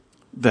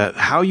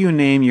 How you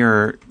name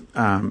your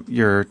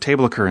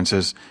table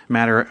occurrences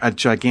matter a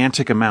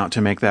gigantic amount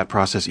to make that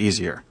process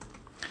easier.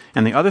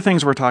 And the other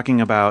things we're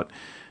talking about,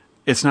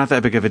 it's not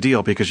that big of a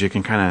deal because you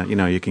can kind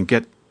of, you can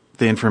get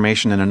the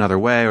information in another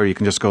way, or you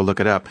can just go look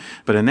it up.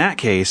 But in that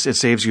case, it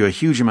saves you a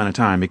huge amount of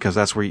time because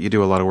that's where you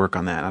do a lot of work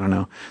on that. I don't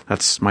know.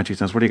 That's my 2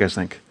 cents. What do you guys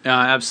think?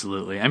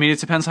 Absolutely. I mean, it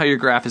depends how your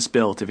graph is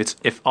built.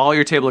 If all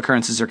your table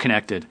occurrences are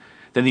connected,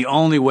 then the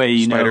only way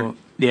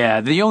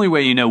the only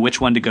way you know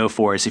which one to go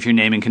for is if your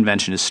naming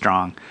convention is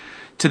strong.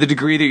 To the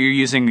degree that you're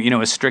using,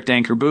 a strict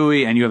anchor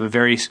buoy and you have a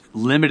very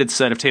limited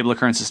set of table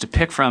occurrences to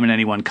pick from in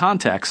any one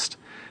context,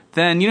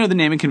 then, the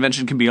naming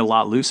convention can be a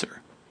lot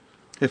looser.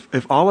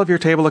 If all of your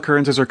table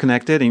occurrences are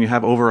connected and you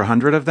have over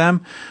 100 of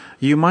them,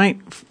 you might,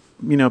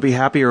 be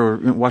happier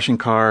washing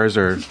cars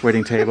or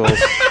waiting tables.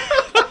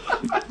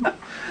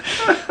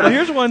 Well,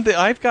 here's one thing.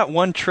 I've got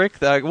one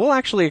trick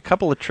actually a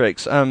couple of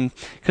tricks.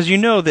 Because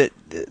that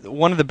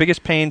one of the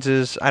biggest pains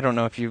is, I don't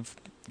know if you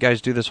guys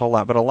do this a whole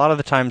lot, but a lot of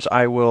the times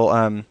I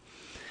will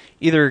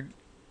either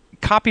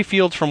copy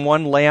fields from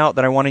one layout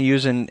that I want to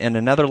use in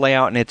another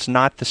layout, and it's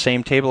not the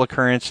same table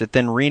occurrence. It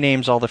then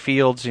renames all the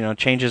fields,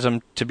 changes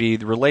them to be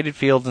the related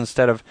fields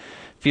instead of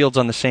fields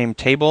on the same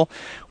table.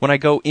 When I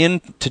go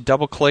in to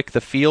double-click the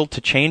field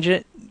to change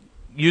it,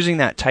 using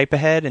that type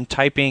ahead and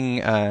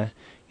typing,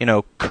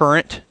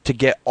 current to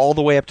get all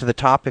the way up to the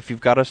top if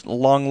you've got a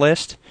long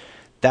list,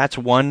 that's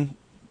one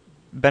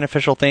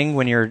beneficial thing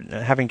when you're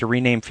having to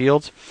rename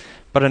fields.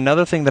 But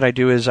another thing that I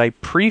do is I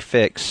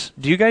prefix.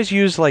 Do you guys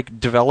use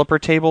developer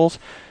tables,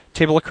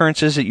 table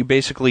occurrences that you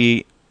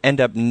basically end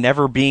up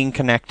never being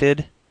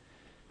connected?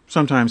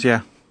 Sometimes,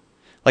 yeah.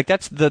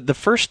 That's the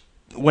first,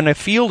 when a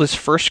field is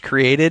first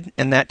created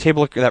and that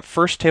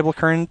first table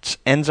occurrence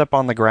ends up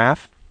on the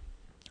graph,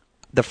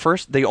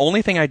 the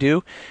only thing I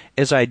do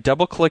is I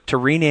double click to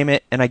rename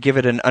it and I give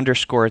it an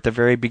underscore at the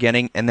very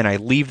beginning, and then I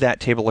leave that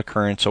table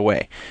occurrence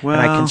away. Well,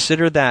 and I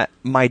consider that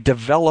my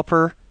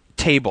developer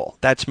table.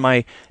 That's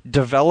my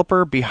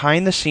developer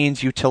behind the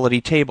scenes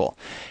utility table.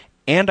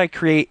 And I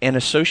create an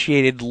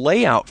associated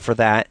layout for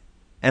that,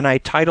 and I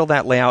title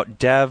that layout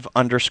dev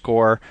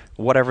underscore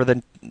whatever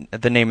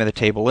the name of the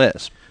table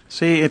is.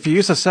 See, if you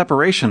use a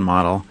separation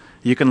model,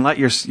 you can let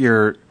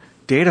your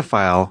data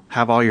file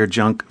have all your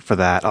junk for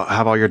that,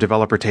 have all your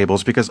developer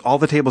tables, because all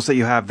the tables that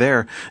you have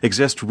there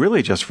exist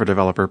really just for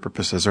developer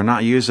purposes. They're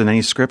not used in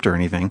any script or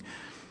anything.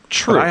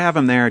 True. But I have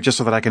them there just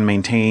so that I can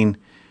maintain,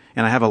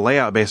 and I have a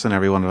layout based on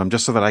every one of them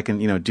just so that I can,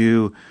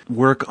 do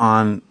work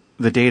on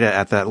the data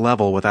at that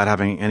level without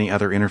having any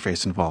other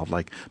interface involved,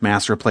 like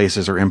mass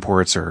replaces or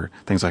imports or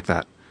things like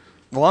that.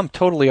 Well, I'm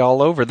totally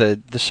all over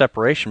the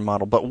separation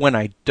model, but when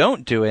I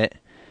don't do it,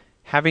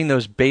 having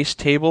those base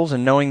tables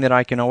and knowing that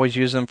I can always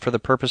use them for the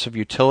purpose of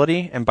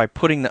utility, and by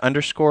putting the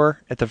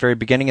underscore at the very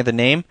beginning of the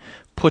name,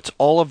 puts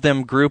all of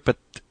them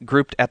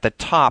grouped at the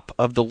top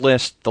of the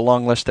list, the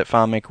long list that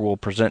FileMaker will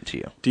present to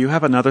you. Do you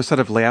have another set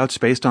of layouts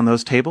based on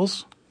those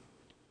tables?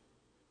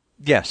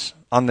 Yes,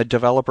 on the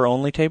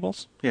developer-only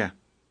tables. Yeah.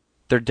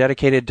 They're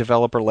dedicated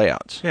developer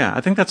layouts. Yeah,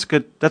 I think that's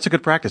good. That's a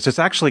good practice. It's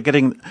actually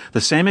getting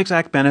the same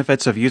exact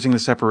benefits of using the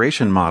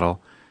separation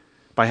model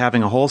by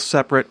having a whole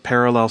separate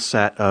parallel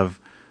set of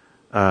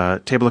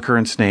table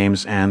occurrence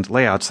names and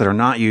layouts that are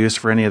not used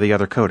for any of the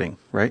other coding,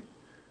 right?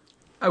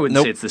 I wouldn't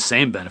say it's the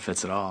same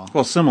benefits at all.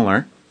 Well,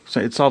 similar.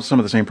 So it solves some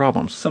of the same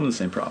problems. Some of the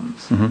same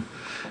problems.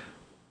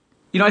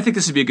 Mm-hmm. I think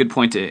this would be a good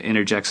point to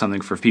interject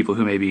something for people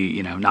who may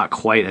be, not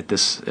quite at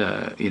this,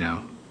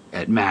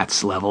 at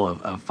Matt's level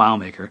of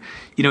FileMaker.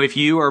 If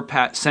you are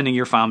sending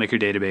your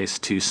FileMaker database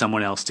to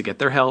someone else to get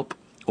their help,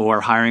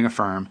 or hiring a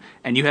firm,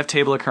 and you have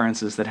table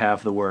occurrences that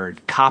have the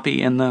word copy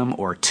in them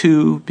or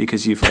to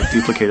because you've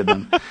duplicated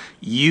them,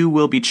 you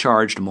will be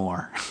charged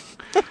more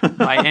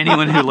by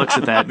anyone who looks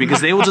at that,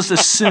 because they will just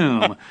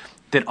assume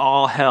that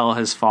all hell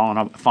has fallen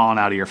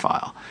out of your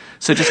file.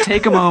 So just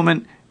take a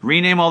moment,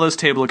 rename all those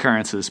table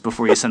occurrences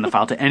before you send the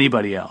file to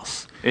anybody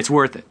else. It's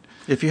worth it.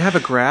 If you have a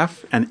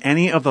graph and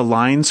any of the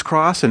lines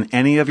cross in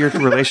any of your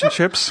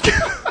relationships,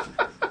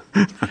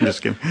 I'm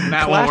just kidding.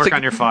 Matt will work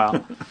on your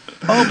file.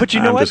 Oh, but you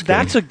know I'm what? just kidding.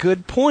 That's a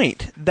good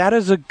point. That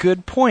is a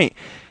good point.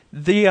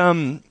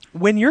 The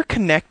when you're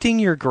connecting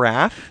your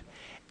graph,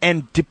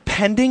 and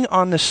depending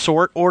on the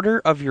sort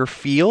order of your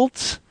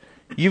fields,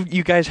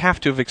 you guys have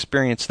to have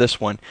experienced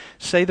this one.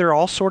 Say they're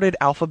all sorted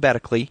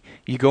alphabetically.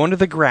 You go into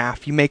the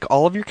graph, you make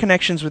all of your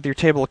connections with your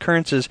table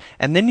occurrences,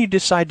 and then you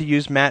decide to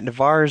use Matt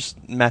Navarre's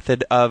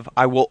method of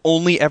I will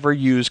only ever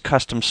use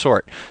custom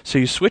sort. So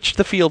you switch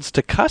the fields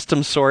to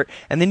custom sort,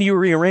 and then you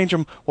rearrange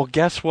them. Well,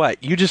 guess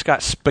what? You just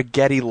got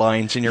spaghetti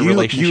lines in your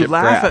relationship You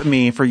laugh graph. at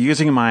me for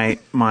using my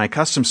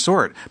custom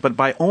sort, but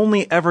by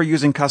only ever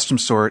using custom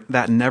sort,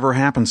 that never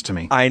happens to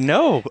me. I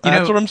know.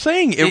 That's what I'm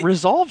saying. It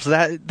resolves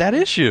that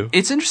issue.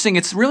 It's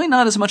interesting. It's really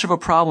not as much of a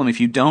problem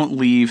if you don't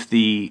leave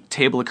the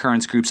table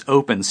occurrence groups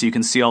open so you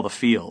can see all the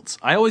fields.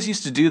 I always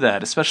used to do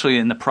that, especially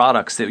in the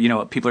products that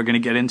people are going to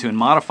get into and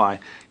modify. I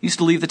used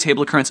to leave the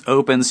table occurrence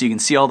open so you can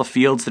see all the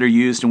fields that are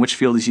used and which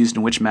field is used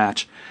in which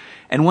match.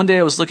 And one day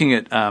I was looking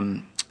at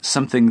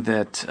something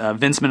that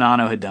Vince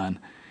Minano had done,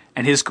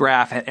 and his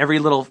graph had every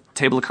little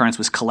table occurrence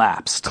was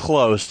collapsed.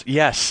 Closed.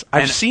 Yes,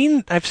 I've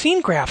seen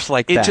graphs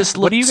like that. Just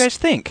what do you looks- guys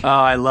think? Oh,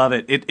 I love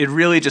it. It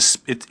really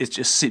just it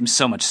just seems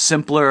so much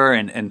simpler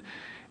and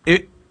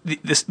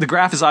the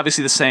graph is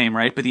obviously the same,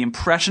 right? But the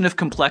impression of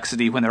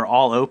complexity when they're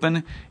all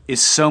open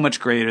is so much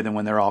greater than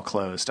when they're all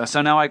closed.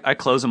 So now I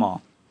close them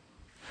all.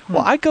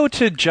 Well, I go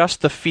to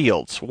just the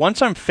fields.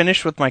 Once I'm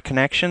finished with my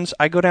connections,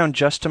 I go down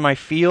just to my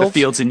fields. The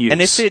fields in use.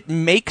 And if it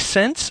makes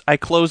sense, I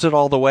close it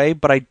all the way,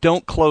 but I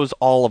don't close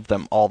all of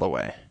them all the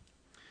way.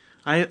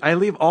 I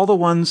leave all the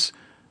ones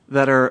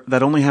that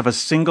only have a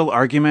single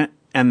argument,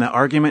 and the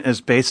argument is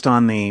based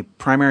on the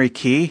primary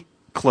key,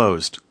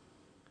 closed.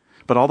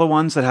 But all the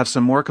ones that have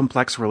some more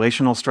complex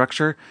relational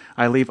structure,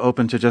 I leave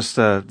open to just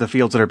the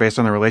fields that are based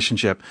on the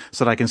relationship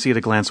so that I can see at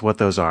a glance what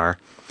those are.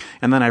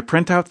 And then I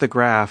print out the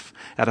graph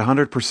at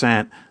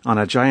 100% on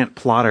a giant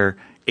plotter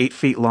 8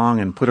 feet long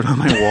and put it on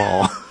my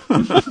wall.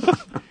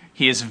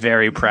 He is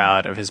very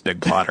proud of his big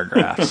plotter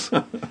graphs.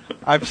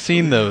 I've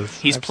seen those.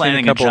 He's I've seen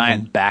planning a couple of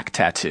giant them. back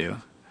tattoo.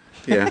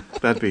 Yeah,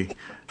 that'd be...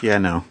 Yeah,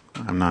 no,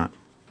 I'm not.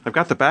 I've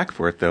got the back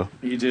for it, though.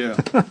 You do.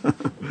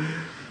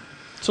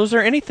 So is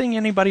there anything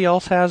anybody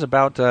else has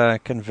about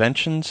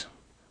conventions?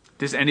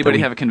 Does anybody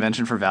have a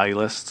convention for value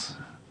lists?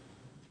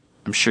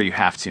 I'm sure you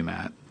have to,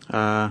 Matt.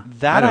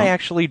 That I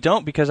actually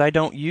don't, because I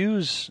don't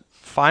use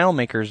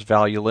FileMaker's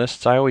value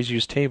lists. I always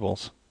use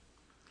tables.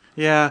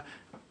 Yeah,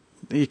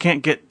 you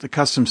can't get the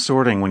custom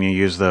sorting when you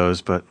use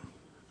those, but...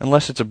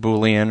 Unless it's a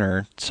Boolean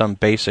or some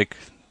basic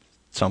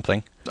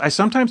something. I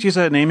sometimes use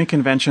a naming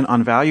convention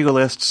on value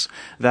lists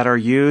that are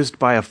used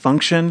by a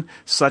function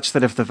such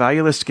that if the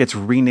value list gets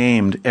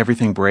renamed,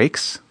 everything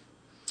breaks.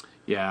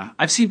 Yeah.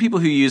 I've seen people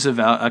who use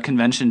a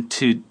convention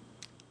to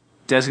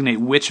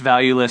designate which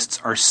value lists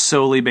are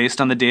solely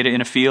based on the data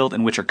in a field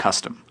and which are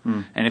custom.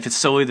 And if it's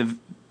solely the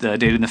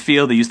data in the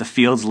field, they use the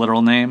field's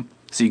literal name,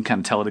 so you can kind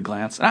of tell at a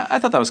glance. And I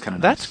thought that was kind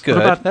of nice. That's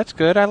good. That's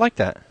good. I like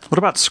that. What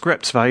about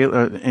scripts?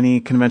 Any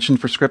convention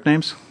for script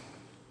names?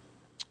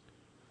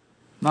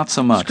 Not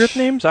so much. Script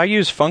names? I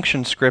use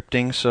function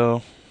scripting,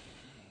 so...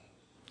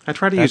 I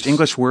try to use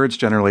English words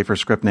generally for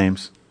script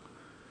names.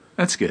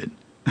 That's good.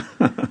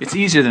 It's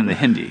easier than the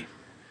Hindi.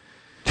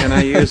 And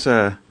I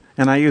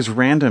use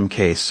random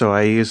case, so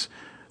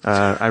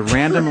I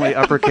randomly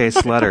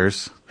uppercase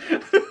letters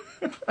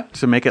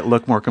to make it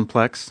look more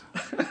complex.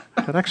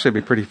 That'd actually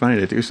be pretty funny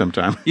to do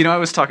sometime. I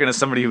was talking to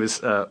somebody who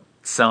was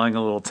selling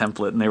a little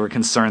template, and they were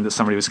concerned that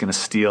somebody was going to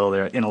steal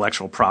their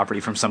intellectual property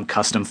from some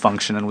custom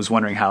function and was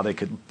wondering how they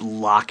could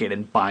lock it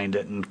and bind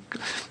it. And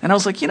I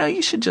was like,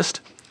 you should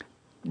just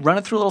run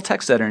it through a little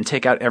text editor and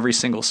take out every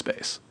single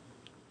space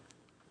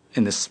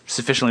in this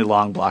sufficiently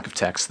long block of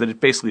text that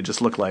it basically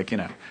just looked like,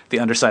 the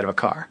underside of a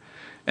car.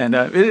 And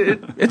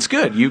it's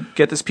good. You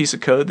get this piece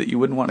of code that you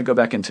wouldn't want to go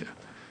back into.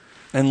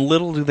 And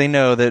little do they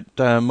know that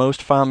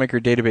most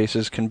FileMaker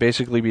databases can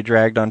basically be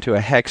dragged onto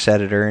a hex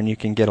editor, and you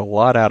can get a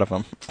lot out of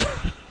them.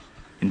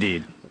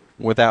 Indeed.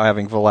 Without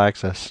having full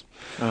access.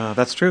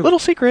 That's true. Little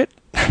secret.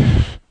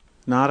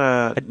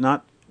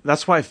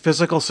 That's why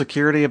physical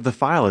security of the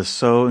file is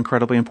so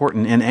incredibly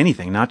important in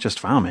anything, not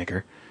just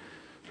FileMaker.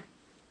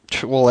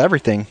 Well,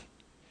 everything.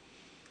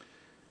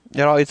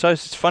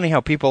 It's funny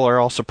how people are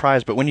all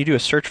surprised, but when you do a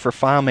search for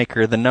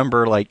FileMaker, the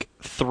number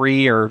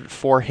 3 or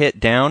 4 hit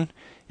down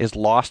is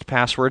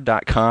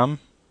lostpassword.com,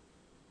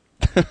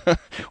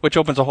 which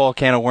opens a whole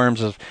can of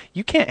worms of,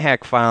 you can't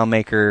hack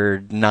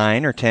FileMaker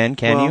 9 or 10,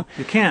 can you?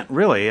 You can't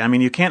really. I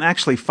mean, you can't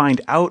actually find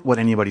out what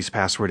anybody's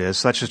password is,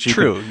 such that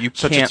you you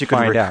can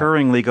find out.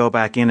 recurringly go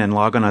back in and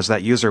log on as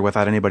that user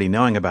without anybody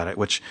knowing about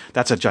it,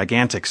 that's a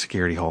gigantic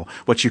security hole.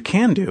 What you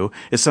can do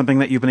is something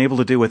that you've been able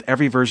to do with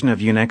every version of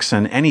Unix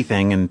and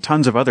anything and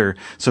tons of other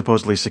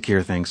supposedly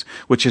secure things,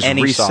 which is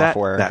Any reset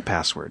software. that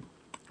password.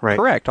 Right.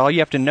 Correct. All you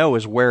have to know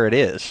is where it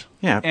is.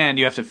 Yeah. And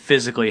you have to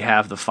physically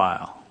have the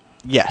file.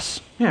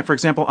 Yes. Yeah, for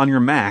example, on your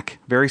Mac,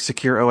 very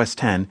secure OS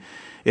X,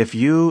 if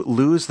you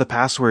lose the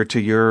password to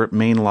your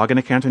main login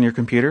account on your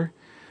computer,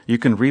 you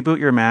can reboot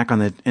your Mac on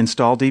the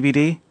install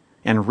DVD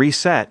and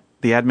reset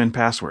the admin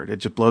password. It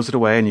just blows it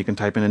away and you can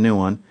type in a new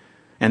one,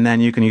 and then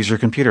you can use your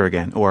computer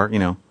again. Or,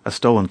 a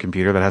stolen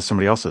computer that has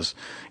somebody else's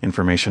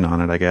information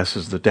on it, I guess,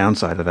 is the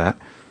downside of that.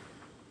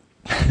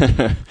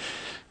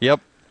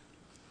 Yep.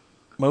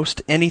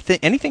 Most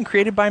anything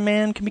created by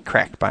man can be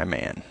cracked by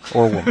man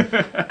or woman.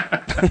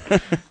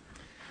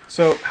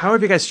 So how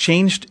have you guys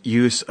changed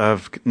use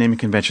of naming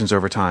conventions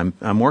over time?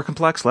 More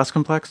complex, less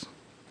complex?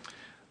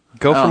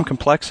 Go from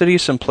complexity to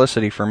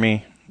simplicity for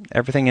me.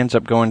 Everything ends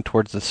up going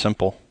towards the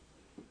simple.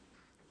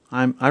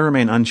 I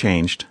remain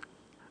unchanged.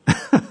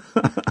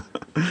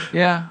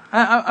 Yeah,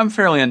 I'm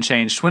fairly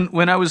unchanged.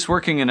 When I was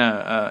working in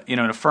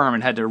a firm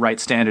and had to write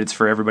standards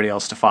for everybody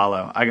else to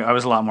follow, I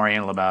was a lot more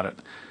anal about it.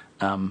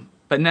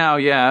 But now,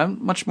 yeah,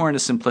 I'm much more into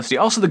simplicity.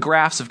 Also, the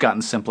graphs have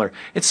gotten simpler.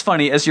 It's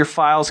funny, as your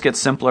files get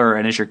simpler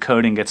and as your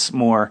coding gets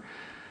more,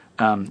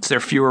 so there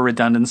are fewer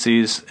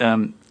redundancies,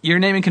 your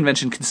naming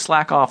convention can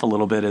slack off a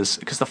little bit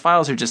because the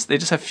files they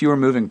just have fewer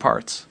moving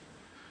parts.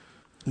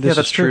 This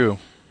that's is true.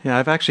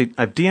 Yeah,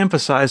 I've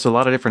de-emphasized a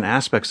lot of different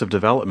aspects of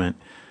development,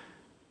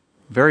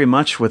 very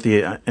much with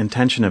the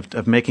intention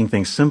of making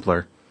things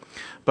simpler.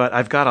 But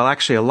I've got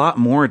actually a lot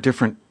more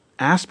different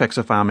aspects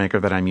of FileMaker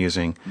that I'm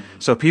using.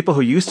 So people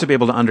who used to be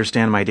able to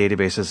understand my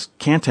databases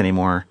can't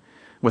anymore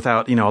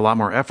without, a lot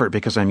more effort,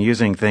 because I'm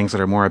using things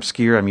that are more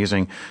obscure. I'm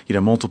using,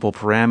 multiple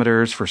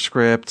parameters for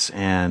scripts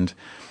and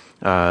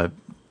a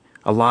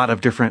lot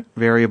of different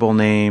variable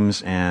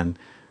names and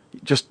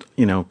just,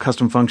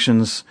 custom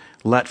functions,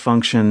 let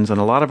functions,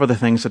 and a lot of other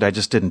things that I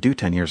just didn't do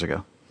 10 years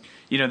ago.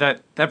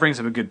 That brings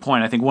up a good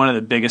point. I think one of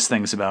the biggest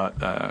things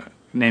about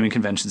naming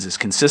conventions is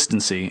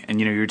consistency.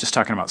 And, you're just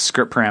talking about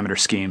script parameter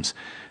schemes.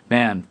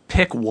 Man,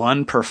 pick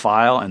one per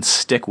file and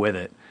stick with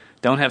it.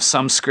 Don't have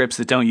some scripts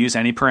that don't use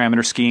any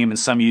parameter scheme and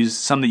some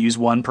that use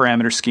one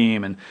parameter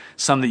scheme and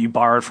some that you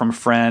borrowed from a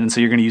friend, and so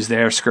you're going to use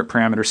their script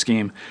parameter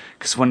scheme.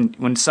 Because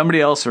when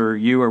somebody else or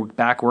you are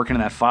back working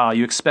in that file,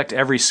 you expect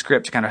every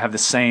script to kind of have the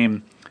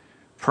same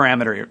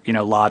parameter,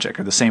 logic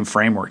or the same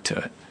framework to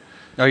it.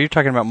 Oh, you're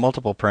talking about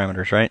multiple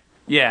parameters, right?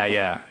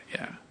 Yeah.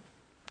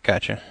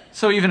 Gotcha.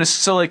 So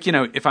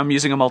if I'm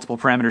using a multiple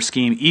parameter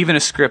scheme, even a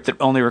script that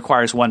only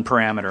requires one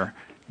parameter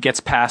gets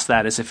past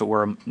that as if it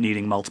were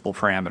needing multiple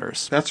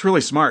parameters. That's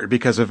really smart,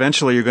 because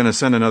eventually you're going to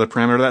send another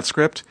parameter to that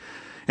script.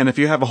 And if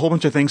you have a whole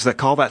bunch of things that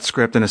call that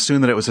script and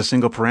assume that it was a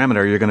single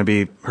parameter, you're going to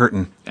be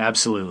hurting.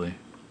 Absolutely.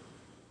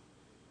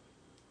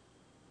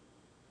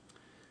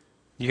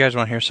 You guys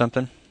want to hear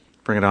something?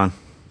 Bring it on.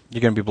 You're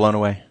going to be blown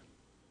away.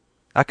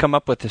 I come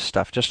up with this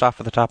stuff just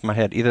off of the top of my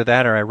head. Either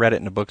that or I read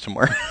it in a book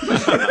somewhere.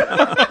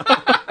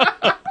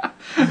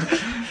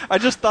 I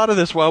just thought of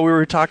this while we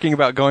were talking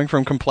about going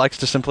from complex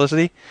to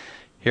simplicity.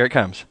 Here it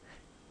comes.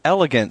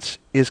 Elegance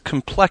is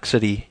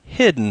complexity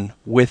hidden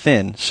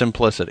within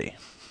simplicity.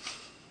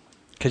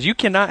 Because you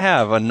cannot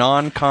have a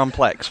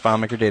non-complex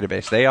FileMaker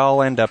database. They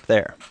all end up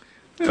there.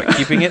 But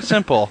keeping it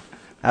simple,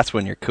 that's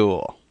when you're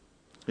cool.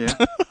 Yeah.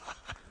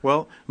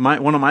 Well,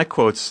 one of my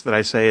quotes that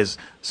I say is,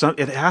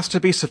 it has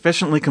to be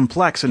sufficiently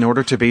complex in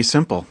order to be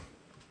simple.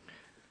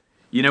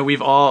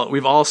 We've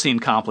all seen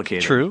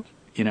complicated. True.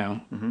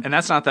 And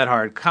that's not that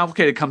hard.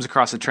 Complicated comes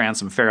across the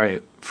transom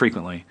very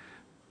frequently.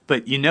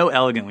 But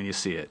elegant when you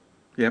see it.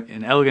 Yep.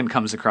 And elegant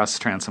comes across the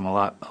transom a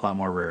lot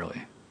more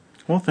rarely.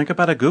 Well, think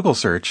about a Google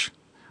search.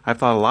 I've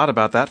thought a lot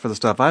about that for the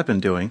stuff I've been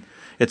doing.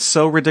 It's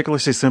so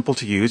ridiculously simple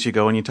to use. You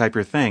go and you type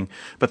your thing.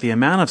 But the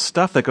amount of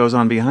stuff that goes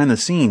on behind the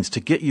scenes to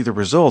get you the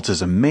results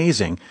is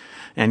amazing.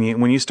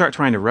 And when you start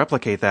trying to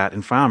replicate that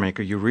in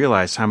FileMaker, you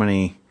realize how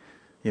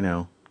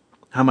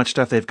much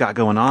stuff they've got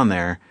going on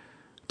there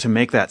to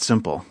make that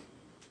simple.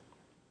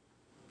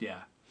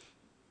 Yeah.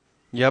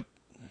 Yep.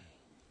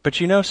 But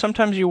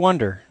sometimes you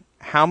wonder,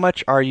 how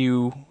much are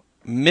you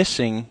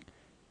missing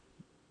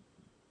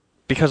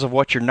because of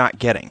what you're not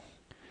getting?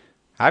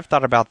 I've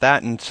thought about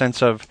that in the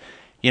sense of,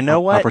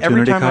 what?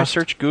 Every time I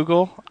search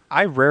Google,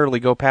 I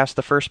rarely go past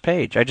the first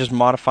page. I just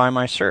modify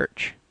my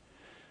search.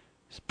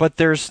 But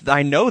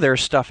I know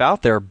there's stuff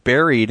out there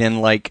buried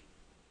in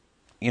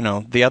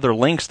the other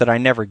links that I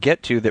never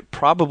get to that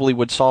probably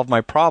would solve my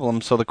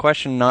problem. So the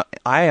question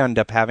I end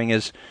up having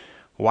is,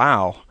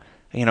 wow,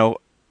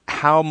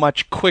 how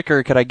much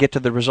quicker could I get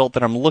to the result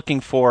that I'm looking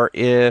for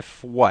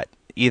if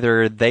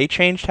either they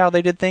changed how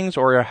they did things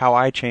or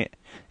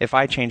if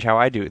I change how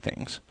I do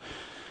things.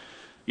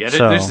 Yeah,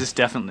 there's this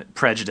definite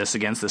prejudice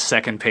against the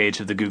second page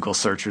of the Google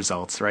search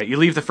results, right? You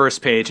leave the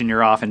first page and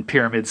you're off in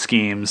pyramid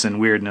schemes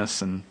and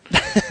weirdness. And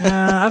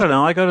I don't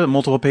know. I go to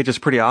multiple pages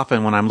pretty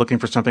often when I'm looking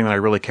for something that I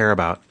really care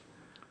about.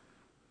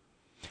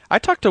 I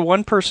talked to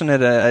one person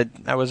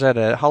I was at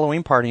a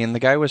Halloween party, and the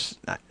guy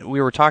we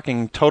were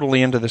talking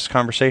totally into this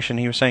conversation.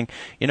 He was saying,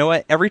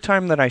 every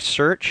time that I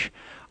search,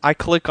 I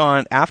click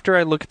on, after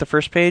I look at the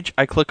first page,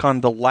 I click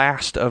on the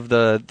last of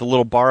the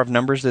little bar of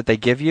numbers that they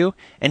give you,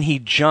 and he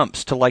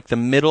jumps to like the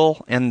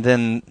middle, and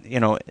then,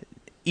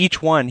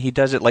 each one, he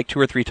does it like 2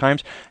 or 3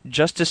 times,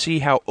 just to see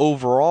how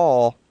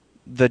overall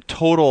the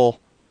total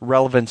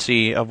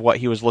relevancy of what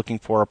he was looking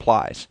for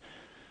applies.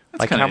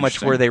 That's like how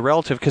much were they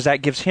relative, because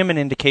that gives him an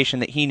indication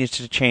that he needs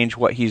to change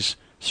what he's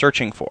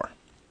searching for,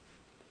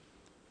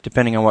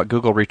 depending on what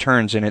Google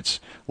returns in its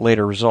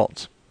later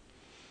results.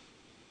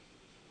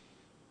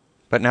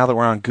 But now that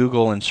we're on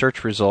Google and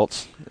search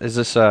results, is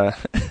this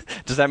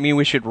does that mean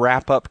we should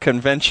wrap up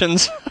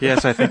conventions?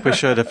 Yes, I think we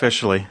should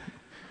officially.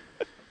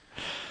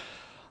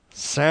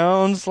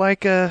 Sounds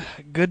like a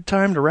good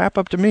time to wrap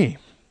up to me.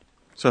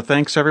 So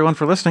thanks, everyone,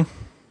 for listening.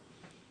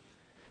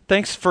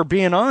 Thanks for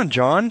being on,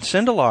 John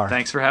Sindelar.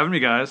 Thanks for having me,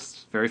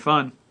 guys. Very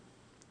fun.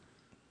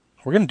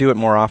 We're going to do it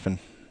more often.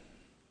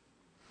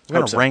 We're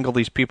going to so. wrangle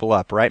these people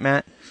up, right,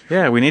 Matt?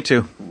 Yeah, we need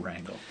to.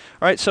 Wrangle.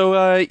 All right,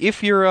 so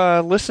if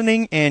you're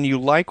listening and you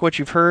like what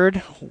you've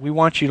heard, we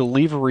want you to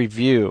leave a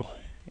review.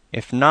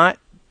 If not,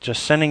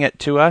 just sending it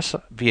to us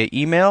via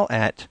email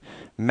at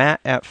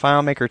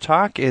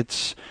matt@FileMakerTalk.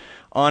 It's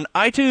on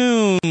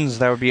iTunes.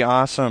 That would be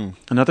awesome.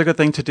 Another good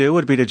thing to do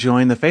would be to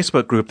join the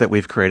Facebook group that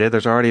we've created.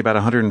 There's already about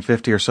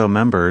 150 or so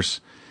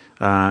members,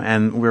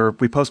 and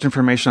we post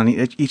information on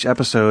each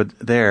episode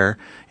there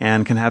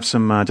and can have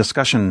some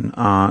discussion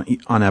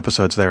on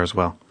episodes there as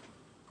well.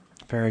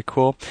 Very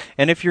cool.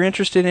 And if you're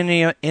interested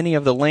in any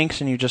of the links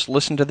and you just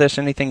listen to this,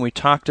 anything we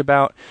talked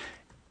about,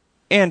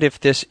 and if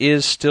this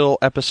is still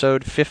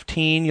episode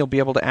 15, you'll be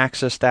able to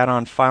access that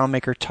on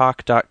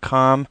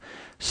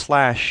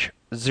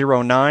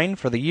FileMakerTalk.com/09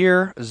 for the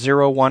year,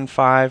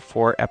 015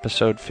 for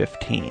episode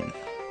 15.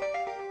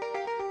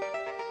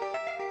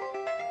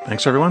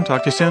 Thanks, everyone.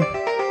 Talk to you soon.